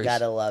stories.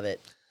 Gotta love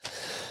it.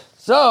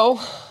 So,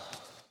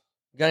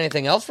 got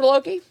anything else for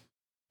Loki?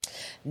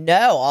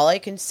 No, all I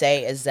can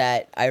say is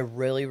that I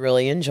really,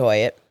 really enjoy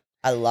it.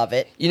 I love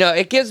it.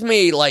 It gives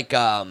me like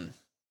a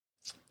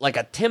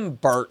Tim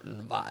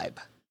Burton vibe.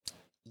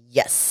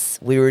 Yes,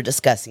 we were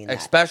discussing that.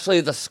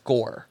 Especially the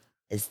score.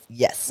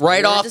 Yes.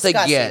 Right off the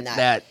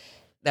get,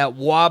 that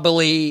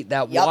wobbly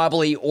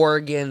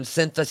organ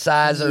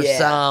synthesizer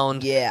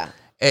sound. Yeah.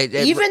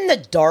 Even the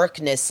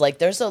darkness, like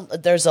there's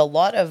a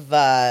lot of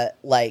the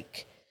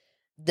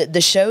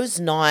show's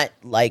not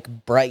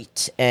like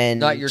bright and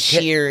not your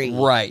cheery.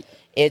 Right.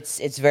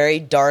 It's very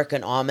dark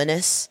and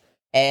ominous,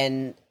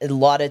 and a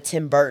lot of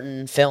Tim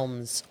Burton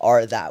films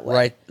are that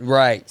way.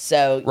 Right.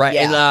 So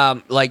yeah.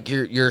 And like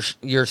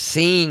your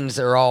scenes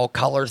are all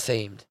color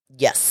themed.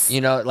 Yes.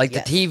 The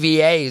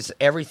TVAs,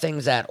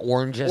 everything's that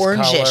orangish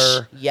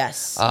color.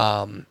 Yes.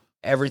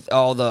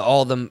 All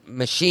the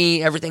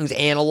machine, everything's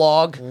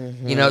analog.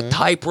 Mm-hmm.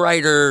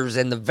 Typewriters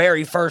and the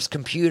very first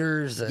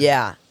computers.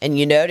 Yeah, and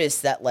you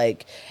notice that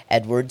like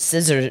Edward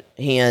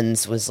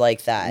Scissorhands was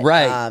like that.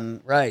 Right.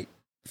 Right.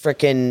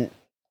 Freaking.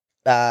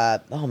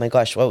 Oh my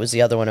gosh, what was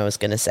the other one I was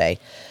gonna say?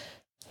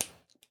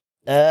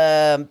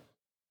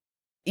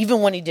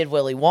 Even when he did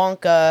Willy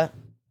Wonka.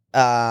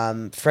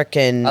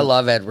 Frickin' I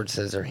love Edward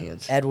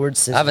Scissorhands. I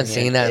haven't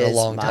seen that in a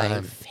long time.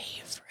 My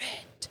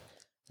favorite.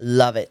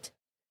 Love it.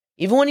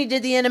 Even when he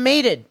did the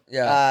animated. He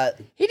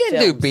didn't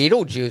do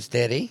Beetlejuice,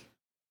 did he?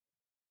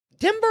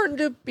 Tim Burton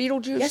did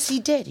Beetlejuice? Yes, he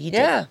did. He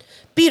did.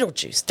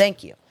 Beetlejuice,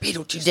 thank you.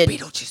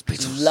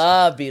 Beetlejuice.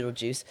 Love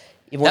Beetlejuice.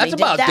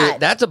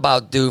 That's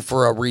about due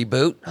for a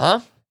reboot, huh?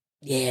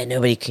 Yeah,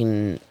 nobody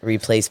can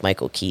replace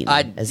Michael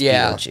Keaton as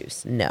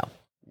Beetlejuice. No.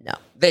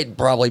 They'd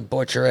probably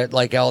butcher it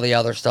like all the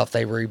other stuff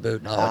they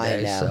reboot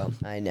nowadays.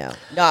 I know.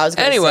 No, I was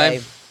going to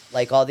say,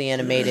 like all the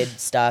animated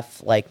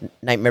stuff, like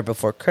Nightmare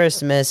Before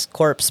Christmas,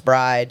 Corpse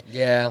Bride.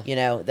 Yeah.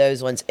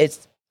 Those ones.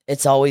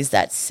 It's always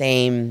that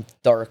same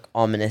dark,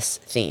 ominous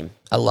theme.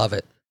 I love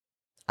it.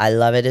 I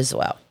love it as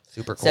well.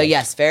 Super cool. So,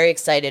 yes, very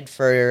excited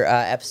for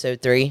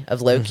episode 3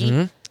 of Loki.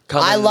 Mm-hmm.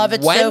 coming I love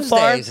it Wednesdays. so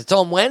far. It's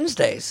on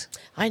Wednesdays.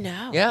 I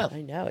know. Yeah.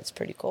 I know. It's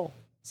pretty cool.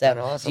 So,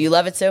 awesome. do you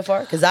love it so far?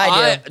 Because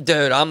I do.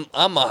 Dude, I'm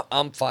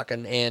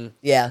fucking in.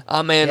 Yeah.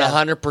 I'm in Yeah.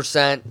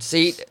 100%.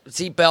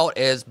 Seatbelt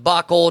is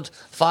buckled,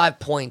 5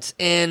 points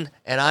in,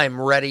 and I'm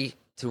ready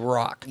to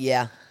rock.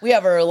 Yeah. We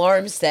have our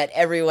alarm set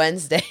every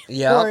Wednesday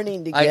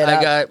morning to get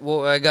up.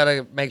 I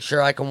gotta make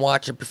sure I can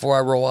watch it before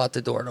I roll out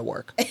the door to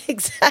work.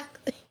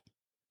 Exactly.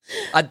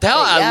 I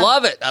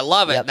love it. I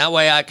love it. Yep. That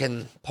way I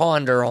can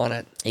ponder on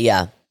it.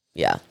 Yeah.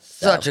 Yeah.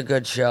 Such a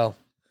good show.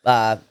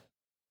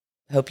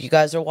 Hope you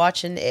guys are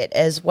watching it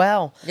as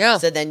well. Yeah.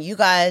 So then you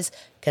guys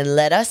can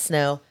let us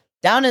know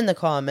down in the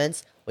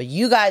comments what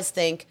you guys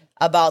think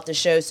about the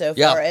show so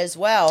far as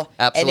well.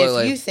 Absolutely.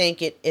 And if you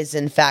think it is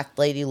in fact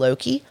Lady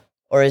Loki,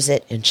 or is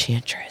it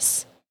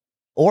Enchantress,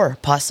 or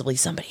possibly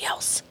somebody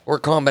else, Or a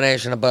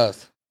combination of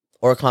both.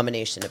 or a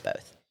combination of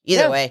both.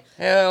 Either way,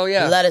 Hell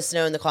yeah. let us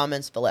know in the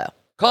comments below.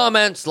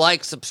 Comments,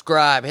 like,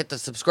 subscribe. Hit the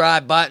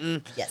subscribe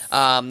button. Yes.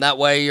 That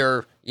way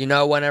you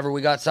know whenever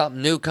we got something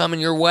new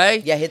coming your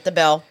way. Yeah, hit the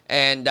bell.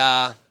 And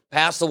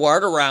pass the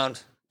word around.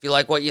 If you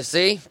like what you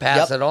see,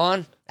 pass it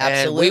on.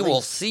 Absolutely. And we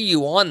will see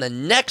you on the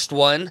next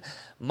one.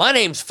 My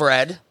name's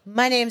Fred.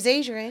 My name's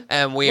Adrian.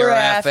 And we're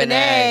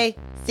F&A.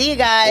 See you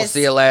guys. We'll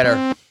see you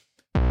later.